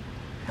doing.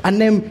 And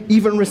them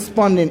even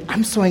responding,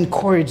 I'm so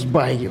encouraged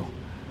by you.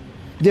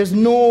 There's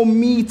no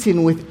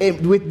meeting with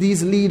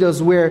these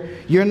leaders where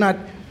you're not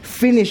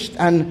finished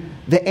and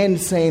the end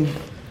saying,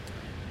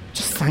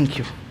 just thank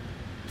you.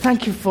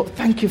 Thank you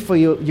for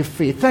your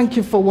faith. Thank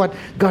you for what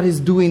God is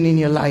doing in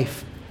your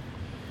life.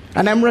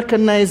 And I'm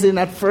recognizing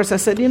at first, I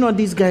said,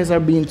 these guys are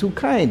being too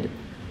kind.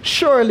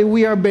 Surely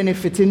we are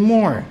benefiting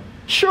more.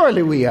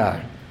 Surely we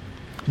are.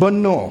 But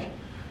no.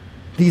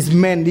 These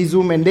men, these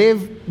women,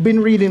 they've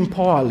been reading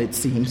Paul, it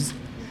seems.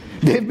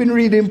 They've been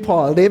reading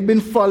Paul. They've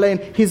been following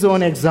his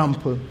own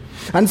example.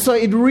 And so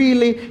it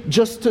really,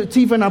 just to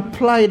even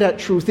apply that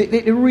truth,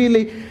 it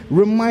really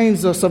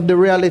reminds us of the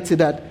reality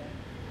that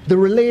the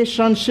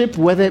relationship,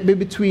 whether it be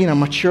between a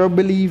mature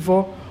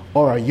believer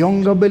or a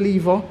younger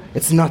believer,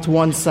 it's not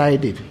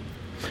one-sided.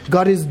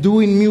 God is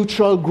doing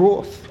mutual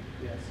growth.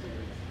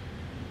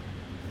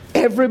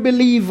 Every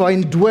believer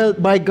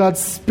indwelt by God's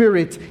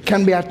Spirit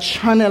can be a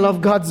channel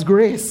of God's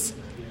grace.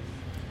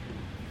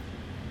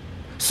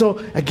 So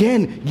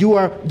again, you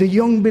are the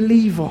young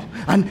believer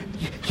and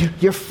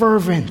you're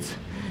fervent.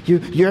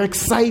 You're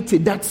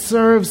excited. That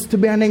serves to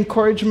be an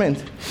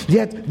encouragement.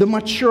 Yet the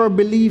mature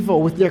believer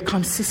with their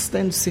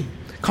consistency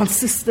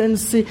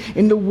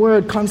in the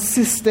word,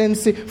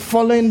 consistency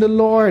following the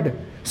Lord,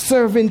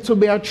 serving to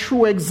be a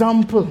true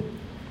example.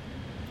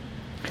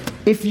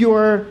 If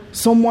you're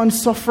someone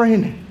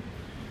suffering,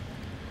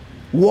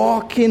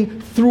 walking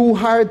through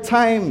hard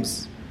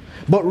times,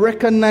 but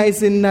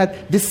recognizing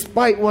that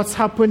despite what's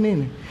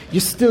happening,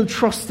 you're still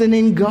trusting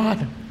in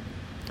God.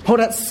 How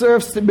that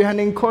serves to be an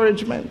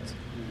encouragement.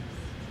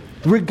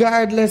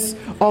 Regardless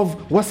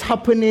of what's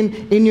happening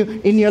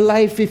in your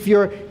life, if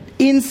you're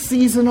in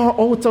season or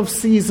out of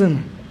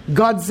season,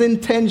 God's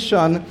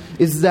intention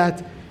is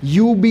that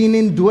you being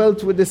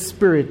indwelt with the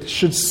Spirit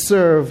should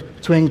serve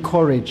to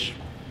encourage.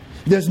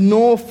 There's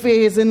no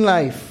phase in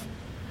life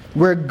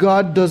where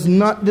God does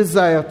not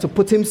desire to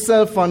put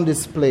himself on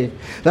display,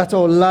 that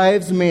our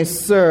lives may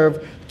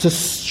serve to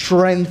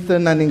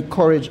strengthen and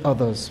encourage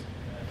others.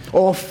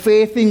 Our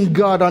faith in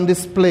God on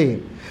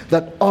display,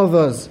 that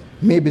others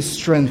may be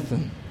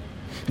strengthened.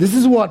 This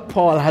is what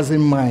Paul has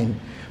in mind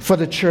for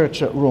the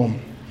church at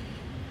Rome.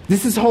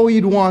 This is how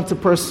he'd want to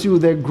pursue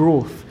their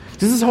growth.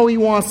 This is how he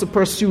wants to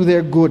pursue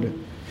their good,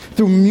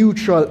 through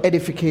mutual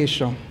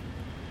edification.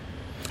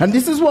 And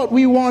this is what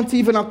we want to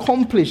even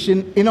accomplish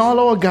in all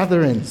our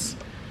gatherings.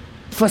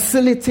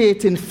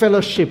 Facilitating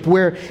fellowship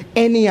where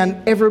any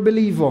and every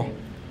believer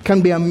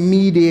can be a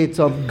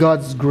mediator of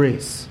God's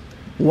grace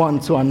one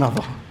to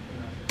another.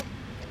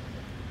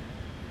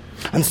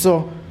 And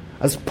so,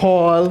 as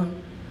Paul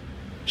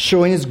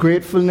showing his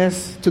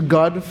gratefulness to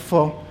God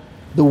for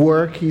the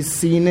work he's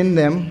seen in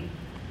them,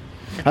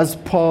 as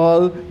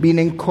Paul being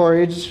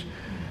encouraged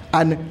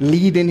and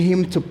leading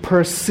him to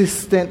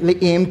persistently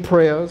aim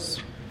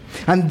prayers,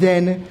 and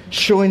then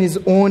showing his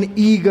own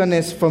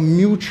eagerness for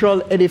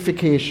mutual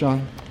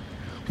edification,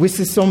 we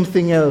see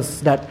something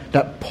else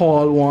that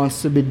Paul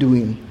wants to be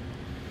doing.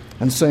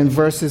 And so in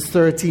verses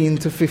 13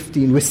 to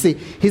 15, we see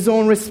his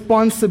own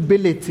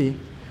responsibility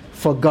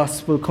for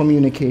gospel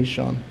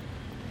communication.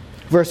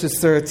 Verses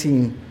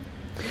 13.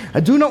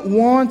 I do not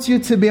want you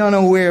to be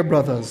unaware,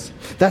 brothers,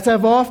 that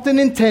I've often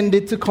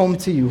intended to come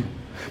to you,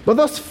 but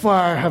thus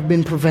far have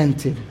been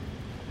prevented.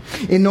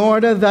 in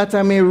order that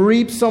I may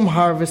reap some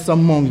harvest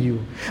among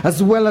you,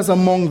 as well as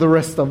among the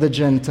rest of the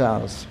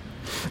Gentiles.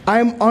 I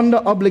am under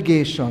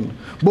obligation,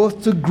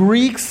 both to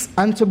Greeks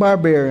and to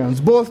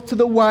barbarians, both to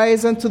the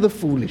wise and to the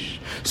foolish.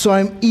 So I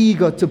am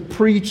eager to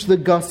preach the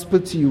gospel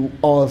to you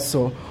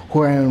also who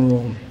are in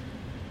Rome.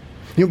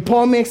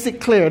 Paul makes it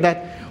clear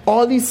that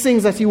all these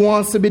things that he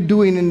wants to be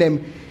doing in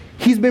them,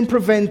 he's been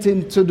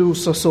prevented to do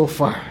so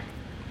far.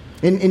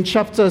 In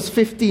chapters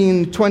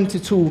 15,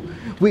 22,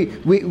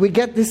 we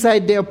get this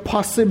idea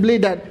possibly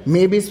that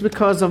maybe it's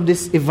because of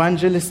this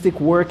evangelistic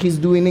work he's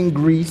doing in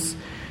Greece.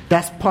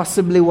 That's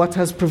possibly what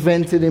has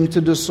prevented him to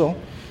do so.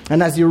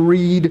 And as you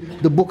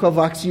read the book of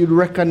Acts, you'd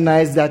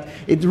recognize that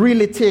it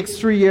really takes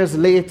 3 years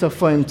later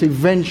for him to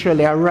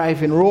eventually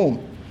arrive in Rome.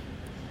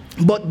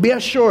 But be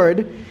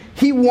assured,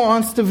 he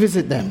wants to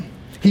visit them.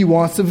 He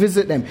wants to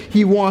visit them.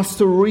 He wants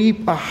to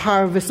reap a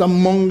harvest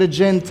among the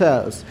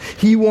Gentiles.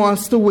 He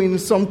wants to win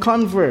some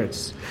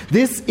converts.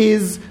 This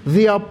is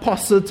the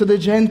apostle to the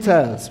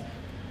Gentiles.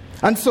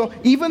 And so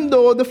even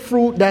though the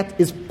fruit that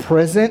is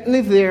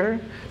presently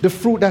there, the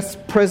fruit that's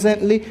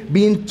presently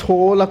being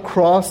told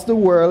across the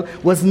world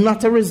was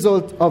not a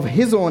result of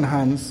his own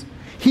hands,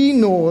 he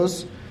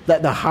knows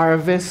that the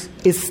harvest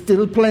is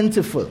still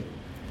plentiful.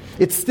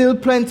 It's still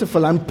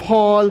plentiful, and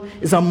Paul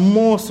is a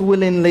most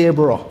willing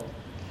laborer.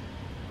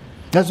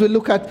 As we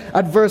look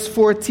at verse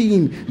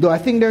 14, though, I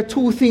think there are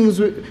two things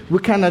we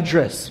can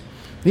address.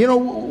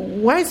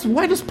 Why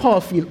does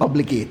Paul feel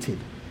obligated?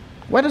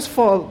 Why does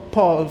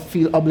Paul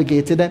feel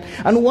obligated?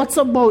 And what's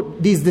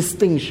about these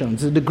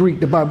distinctions, the Greek,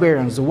 the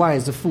barbarians, the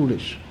wise, the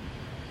foolish?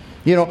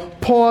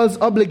 Paul's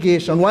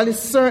obligation, while he's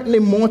certainly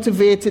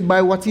motivated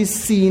by what he's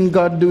seen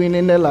God doing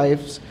in their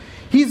lives,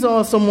 he's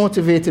also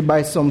motivated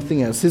by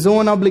something else, his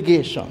own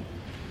obligation.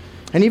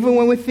 And even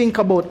when we think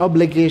about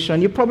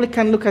obligation, you probably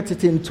can look at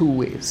it in two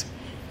ways.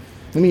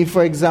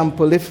 For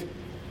example, if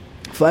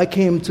I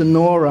came to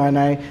Nora and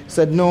I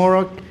said,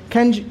 Nora,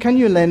 can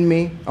you lend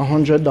me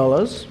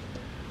 $100?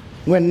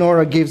 When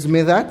Nora gives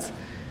me that,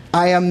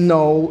 I am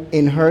now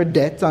in her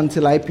debt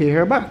until I pay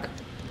her back.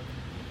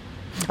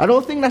 I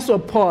don't think that's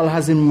what Paul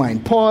has in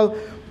mind. Paul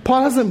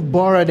hasn't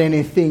borrowed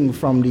anything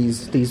from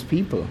these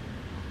people.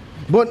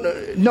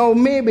 But no,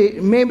 maybe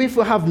if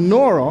we have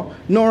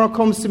Nora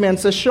comes to me and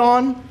says,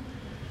 Sean,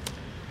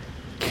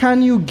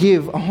 can you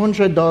give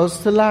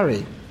 $100 to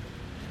Larry?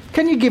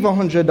 Can you give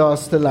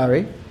 $100 to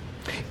Larry?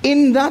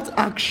 In that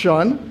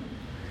action,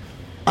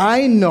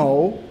 I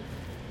know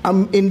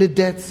I'm in the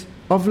debt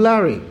of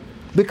Larry.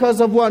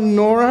 Because of what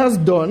Nora has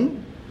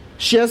done,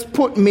 she has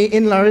put me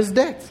in Larry's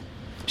debt.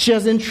 She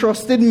has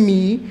entrusted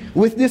me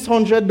with this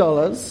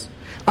 $100.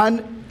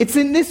 And it's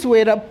in this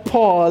way that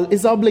Paul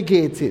is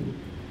obligated.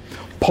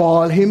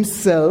 Paul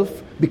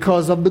himself,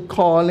 because of the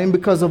calling,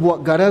 because of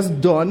what God has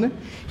done,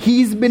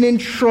 he's been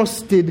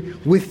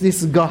entrusted with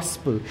this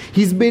gospel.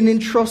 He's been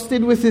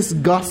entrusted with this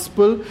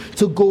gospel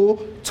to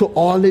go to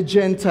all the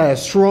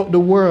Gentiles throughout the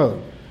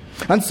world.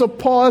 And so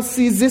Paul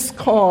sees this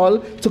call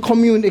to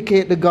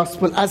communicate the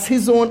gospel as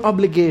his own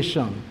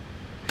obligation.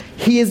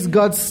 He is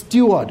God's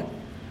steward.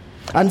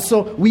 And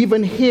so we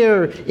even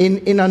hear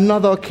in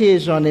another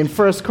occasion in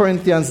 1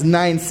 Corinthians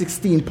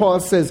 9:16, Paul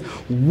says,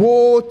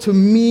 woe to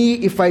me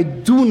if I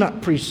do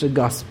not preach the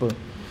gospel.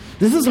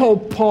 This is how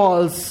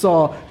Paul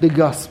saw the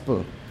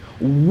gospel.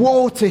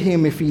 Woe to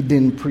him if he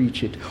didn't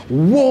preach it.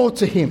 Woe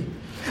to him.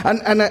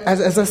 And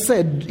as I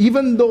said,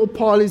 even though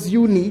Paul is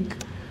unique,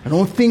 I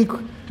don't think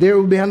there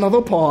will be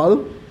another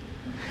Paul.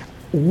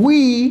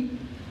 We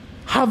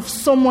have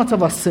somewhat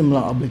of a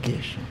similar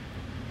obligation.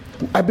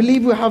 I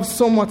believe we have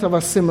somewhat of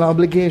a similar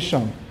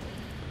obligation.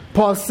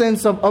 Paul's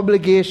sense of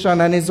obligation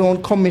and his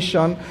own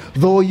commission,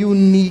 though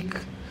unique,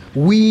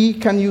 we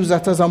can use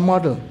that as a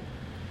model.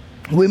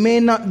 We may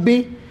not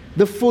be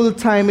the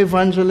full-time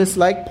evangelist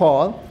like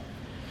Paul,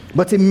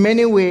 but in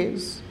many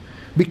ways,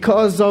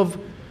 because of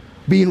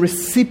being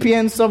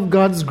recipients of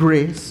God's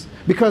grace,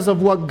 because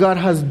of what God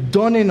has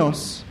done in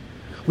us,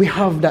 we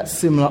have that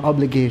similar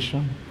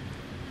obligation.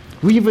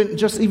 We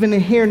even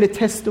hearing the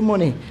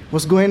testimony,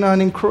 what's going on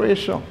in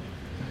Croatia,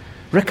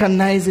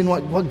 recognizing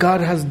what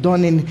God has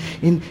done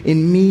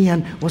in me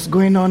and what's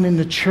going on in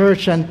the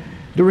church, and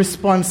the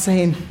response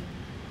saying,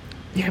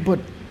 yeah, but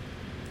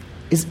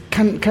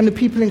can the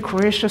people in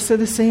Croatia say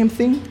the same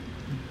thing?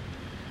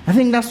 I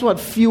think that's what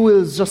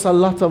fuels just a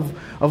lot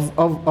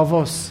of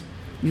us.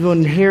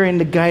 Even hearing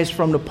the guys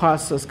from the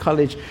Pastors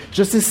College,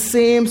 just the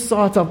same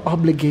sort of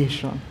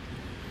obligation.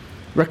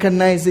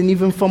 Recognizing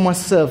even for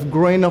myself,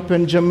 growing up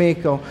in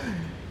Jamaica,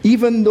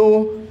 even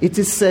though it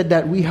is said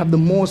that we have the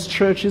most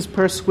churches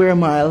per square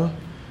mile,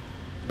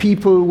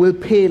 people will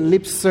pay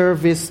lip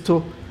service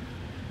to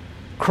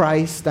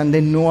Christ and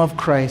they know of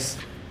Christ.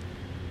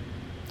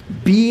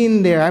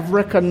 Being there, I've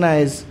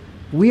recognized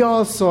we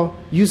also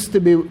used to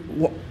be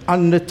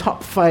on the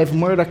top 5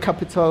 murder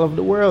capital of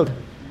the world.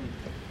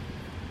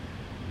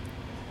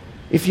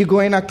 If you go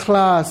in a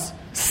class,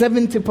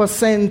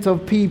 70%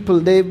 of people,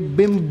 they've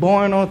been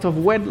born out of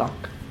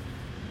wedlock.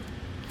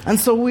 And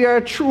so we are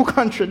a true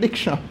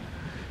contradiction.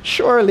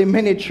 Surely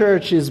many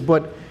churches,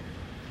 but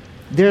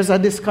there's a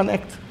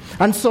disconnect.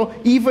 And so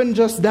even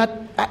just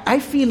that, I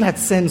feel that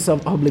sense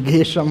of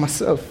obligation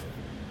myself.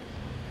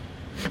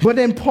 But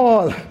then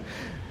Paul,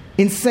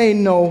 in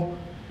saying no,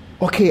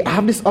 okay, I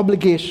have this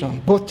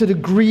obligation, both to the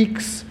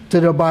Greeks, to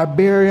the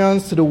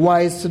barbarians, to the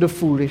wise, to the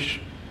foolish.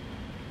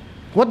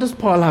 What does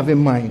Paul have in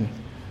mind?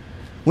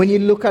 When you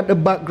look at the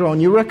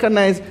background, you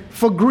recognize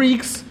for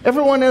Greeks,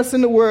 everyone else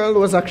in the world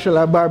was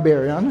actually a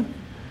barbarian.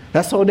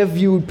 That's how they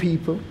viewed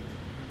people.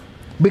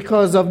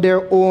 Because of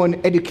their own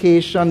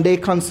education, they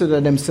consider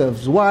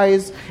themselves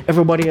wise,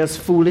 everybody else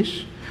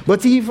foolish.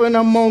 But even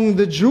among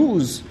the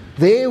Jews,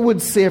 they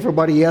would see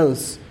everybody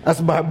else as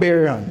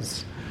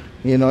barbarians.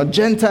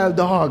 Gentile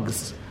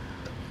dogs.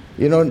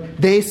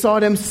 They saw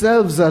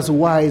themselves as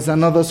wise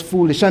and others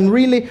foolish. And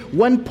really,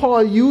 when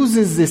Paul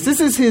uses this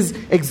is his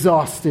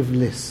exhaustive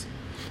list.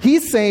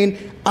 He's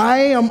saying, I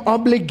am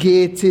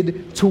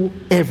obligated to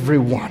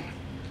everyone.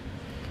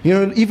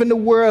 Even the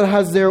world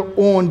has their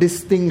own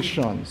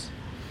distinctions.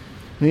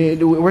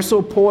 We're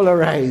so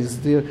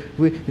polarized.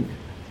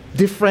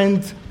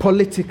 Different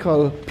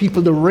political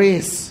people, the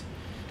race.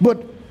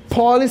 But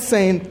Paul is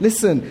saying,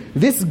 listen,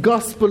 this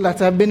gospel that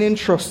I've been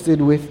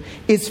entrusted with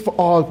is for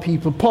all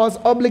people. Paul's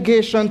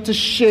obligation to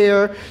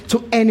share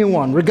to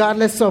anyone,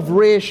 regardless of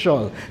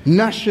racial,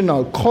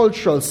 national,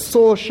 cultural,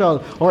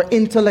 social, or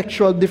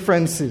intellectual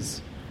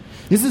differences.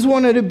 This is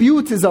one of the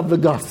beauties of the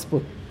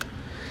gospel.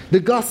 The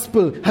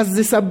gospel has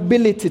this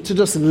ability to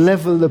just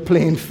level the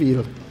playing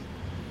field.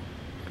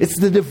 It's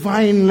the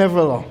divine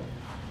leveler.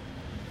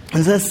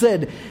 As I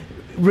said,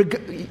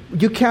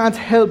 you can't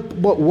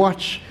help but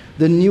watch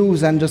the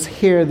news and just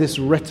hear this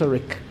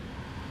rhetoric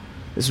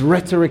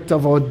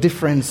of our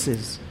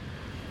differences,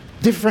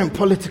 different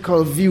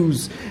political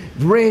views,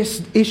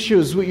 race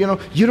issues. You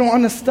don't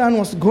understand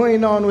what's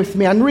going on with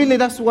me. And really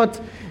that's what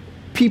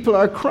people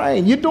are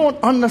crying. You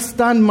don't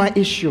understand my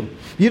issue.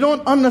 You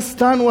don't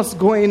understand what's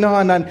going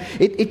on. And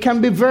it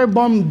can be very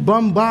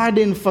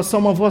bombarding for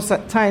some of us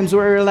at times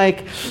where we're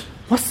like,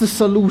 what's the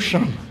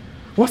solution?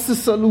 What's the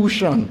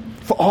solution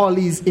for all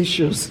these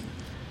issues?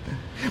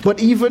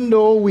 But even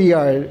though we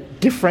are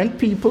different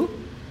people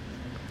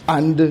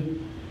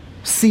and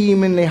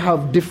seemingly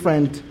have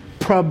different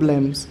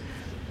problems,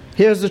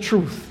 here's the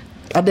truth.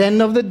 At the end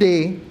of the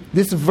day,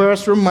 this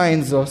verse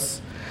reminds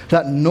us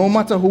that no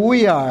matter who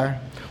we are,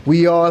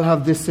 we all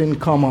have this in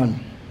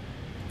common.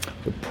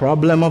 The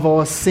problem of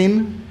our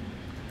sin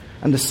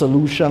and the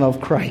solution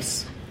of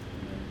Christ.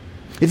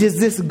 It is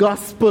this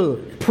gospel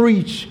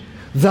preached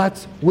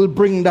that will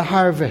bring the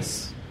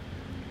harvest.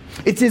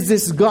 It is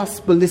this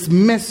gospel, this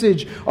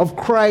message of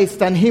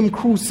Christ and Him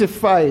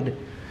crucified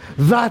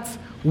that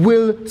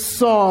will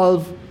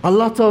solve a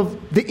lot of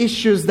the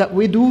issues that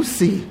we do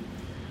see.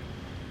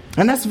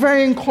 And that's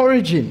very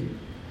encouraging.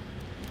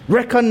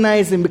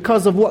 Recognizing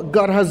because of what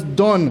God has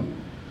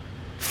done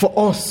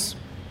for us.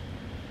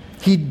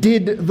 He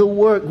did the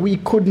work we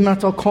could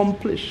not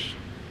accomplish.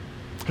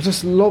 I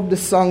just love the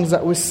songs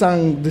that we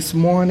sang this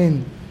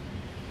morning.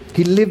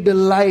 He lived a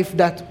life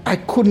that I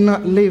could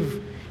not live.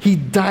 He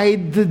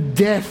died the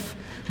death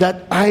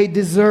that I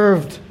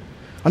deserved.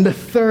 On the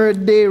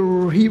third day,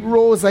 He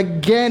rose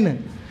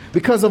again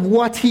because of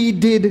what He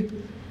did.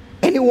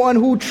 Anyone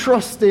who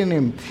trusts in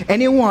Him,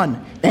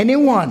 anyone,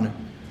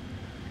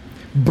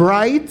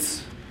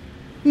 bright,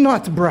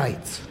 not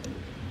bright,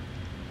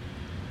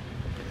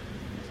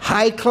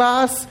 high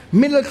class,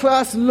 middle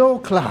class, low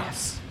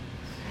class,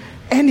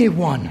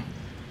 anyone.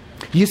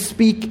 You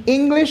speak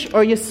English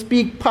or you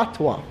speak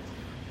Patois,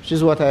 which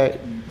is what I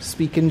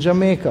speak in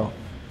Jamaica.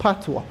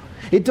 Patois.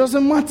 It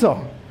doesn't matter.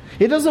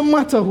 It doesn't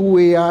matter who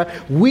we are.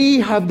 We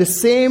have the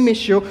same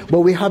issue, but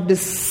we have the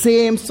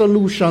same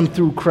solution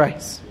through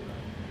Christ.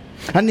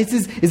 And it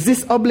is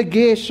this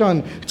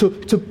obligation to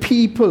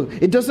people.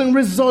 It doesn't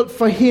result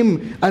for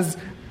Him as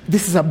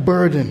this is a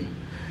burden.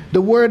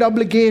 The word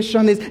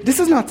obligation this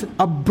is not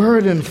a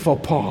burden for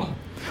Paul.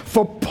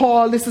 For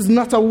Paul, this is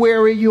not a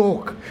weary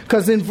yoke.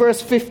 Because in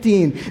verse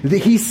 15,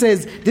 he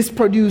says, this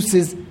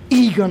produces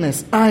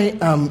eagerness. I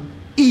am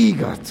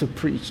eager to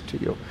preach to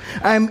you.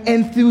 I'm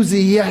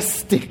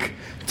enthusiastic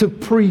to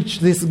preach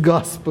this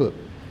gospel.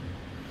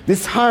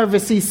 This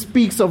harvest he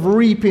speaks of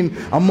reaping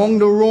among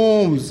the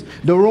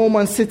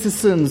Roman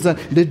citizens,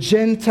 the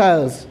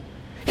Gentiles.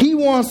 He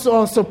wants to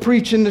also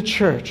preach in the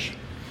church.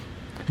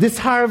 This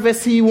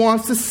harvest he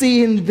wants to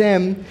see in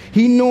them.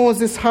 He knows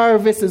this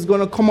harvest is going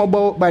to come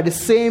about by the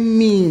same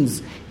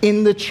means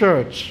in the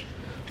church,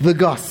 the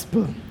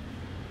gospel.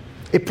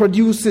 It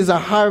produces a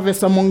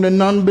harvest among the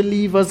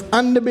non-believers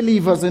and the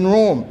believers in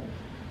Rome.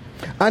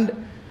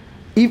 And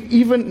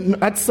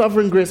even at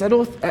Sovereign Grace,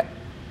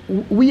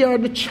 we are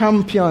the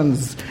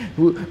champions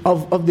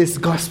of this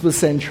gospel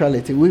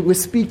centrality. We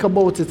speak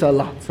about it a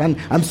lot, and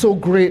I'm so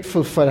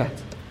grateful for that.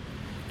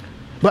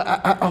 But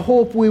I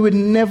hope we would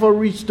never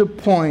reach the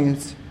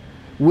point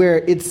where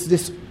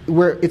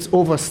it's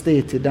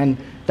overstated and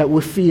that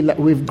we feel that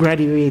we've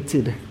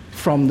graduated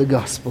from the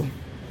gospel.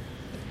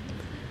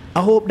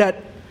 I hope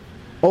that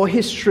our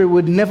history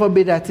would never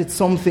be that it's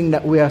something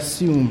that we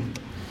assume.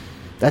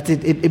 that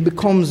it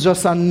becomes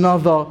just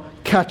another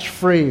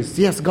catchphrase.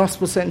 Yes,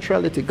 gospel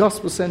centrality,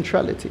 gospel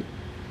centrality.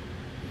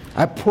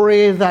 I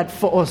pray that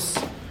for us,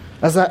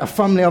 as a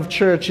family of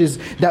churches,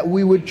 that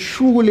we would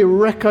truly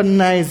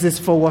recognize this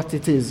for what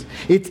it is.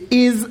 It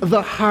is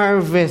the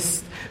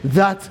harvest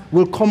that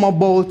will come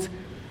about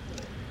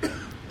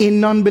in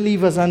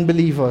non-believers and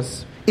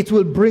believers. It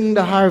will bring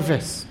the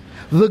harvest,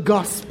 the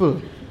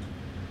gospel,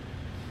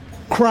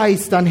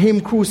 Christ and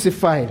Him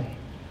crucified.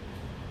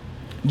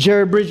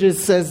 Jerry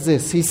Bridges says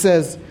this. He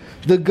says,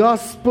 the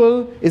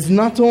gospel is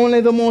not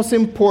only the most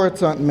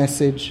important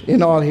message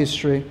in all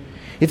history,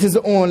 it is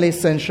the only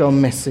essential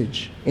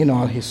message in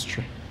all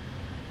history.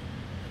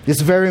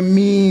 This very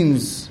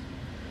means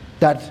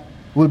that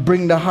will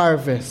bring the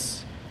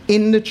harvest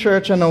in the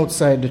church and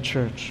outside the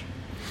church.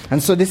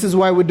 And so this is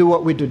why we do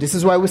what we do. This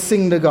is why we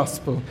sing the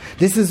gospel.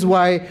 This is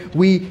why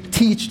we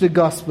teach the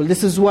gospel.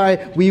 This is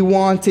why we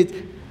want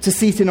it to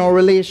see it in our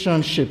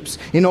relationships,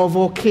 in our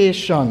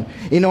vocation,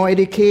 in our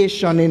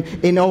education,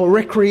 in our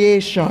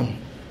recreation.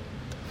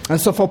 And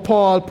so for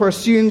Paul,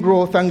 pursuing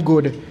growth and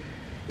good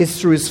is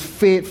through his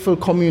faithful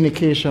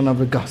communication of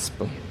the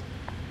gospel.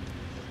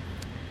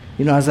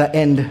 As I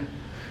end,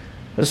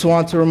 I just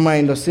want to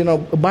remind us,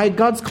 by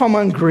God's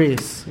common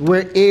grace,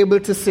 we're able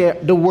to say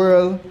the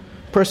world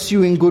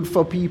pursuing good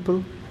for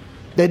people.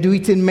 They do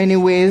it in many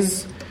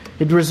ways.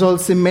 It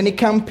results in many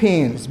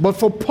campaigns. But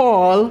for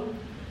Paul,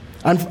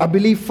 and I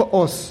believe for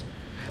us,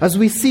 as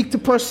we seek to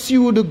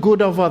pursue the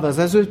good of others,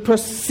 as we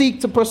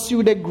seek to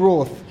pursue their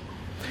growth,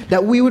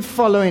 that we would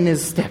follow in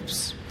his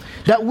steps.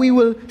 That we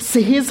will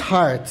see his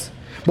heart,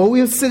 but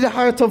we'll see the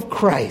heart of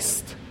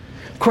Christ.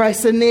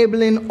 Christ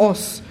enabling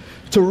us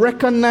to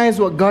recognize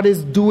what God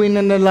is doing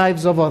in the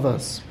lives of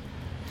others.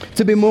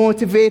 To be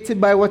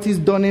motivated by what He's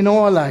done in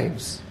our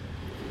lives.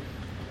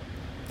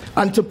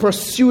 And to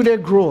pursue their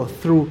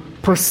growth through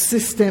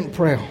persistent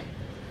prayer,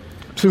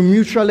 through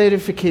mutual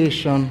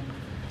edification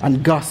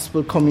and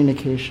gospel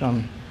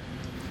communication.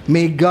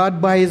 May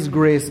God, by His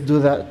grace, do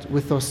that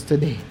with us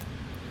today.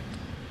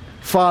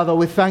 Father,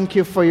 we thank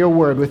You for Your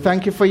word. We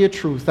thank You for Your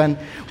truth. And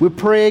we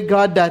pray,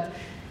 God, that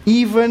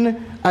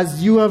even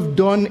as You have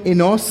done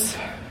in us,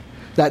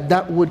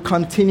 that would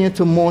continue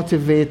to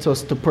motivate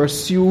us to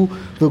pursue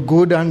the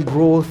good and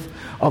growth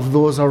of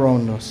those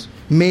around us.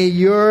 May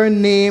Your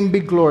name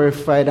be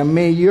glorified and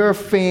may Your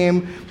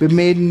fame be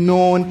made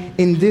known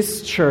in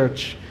this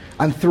church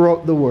and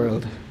throughout the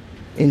world.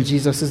 In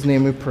Jesus'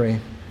 name we pray.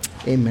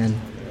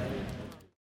 Amen.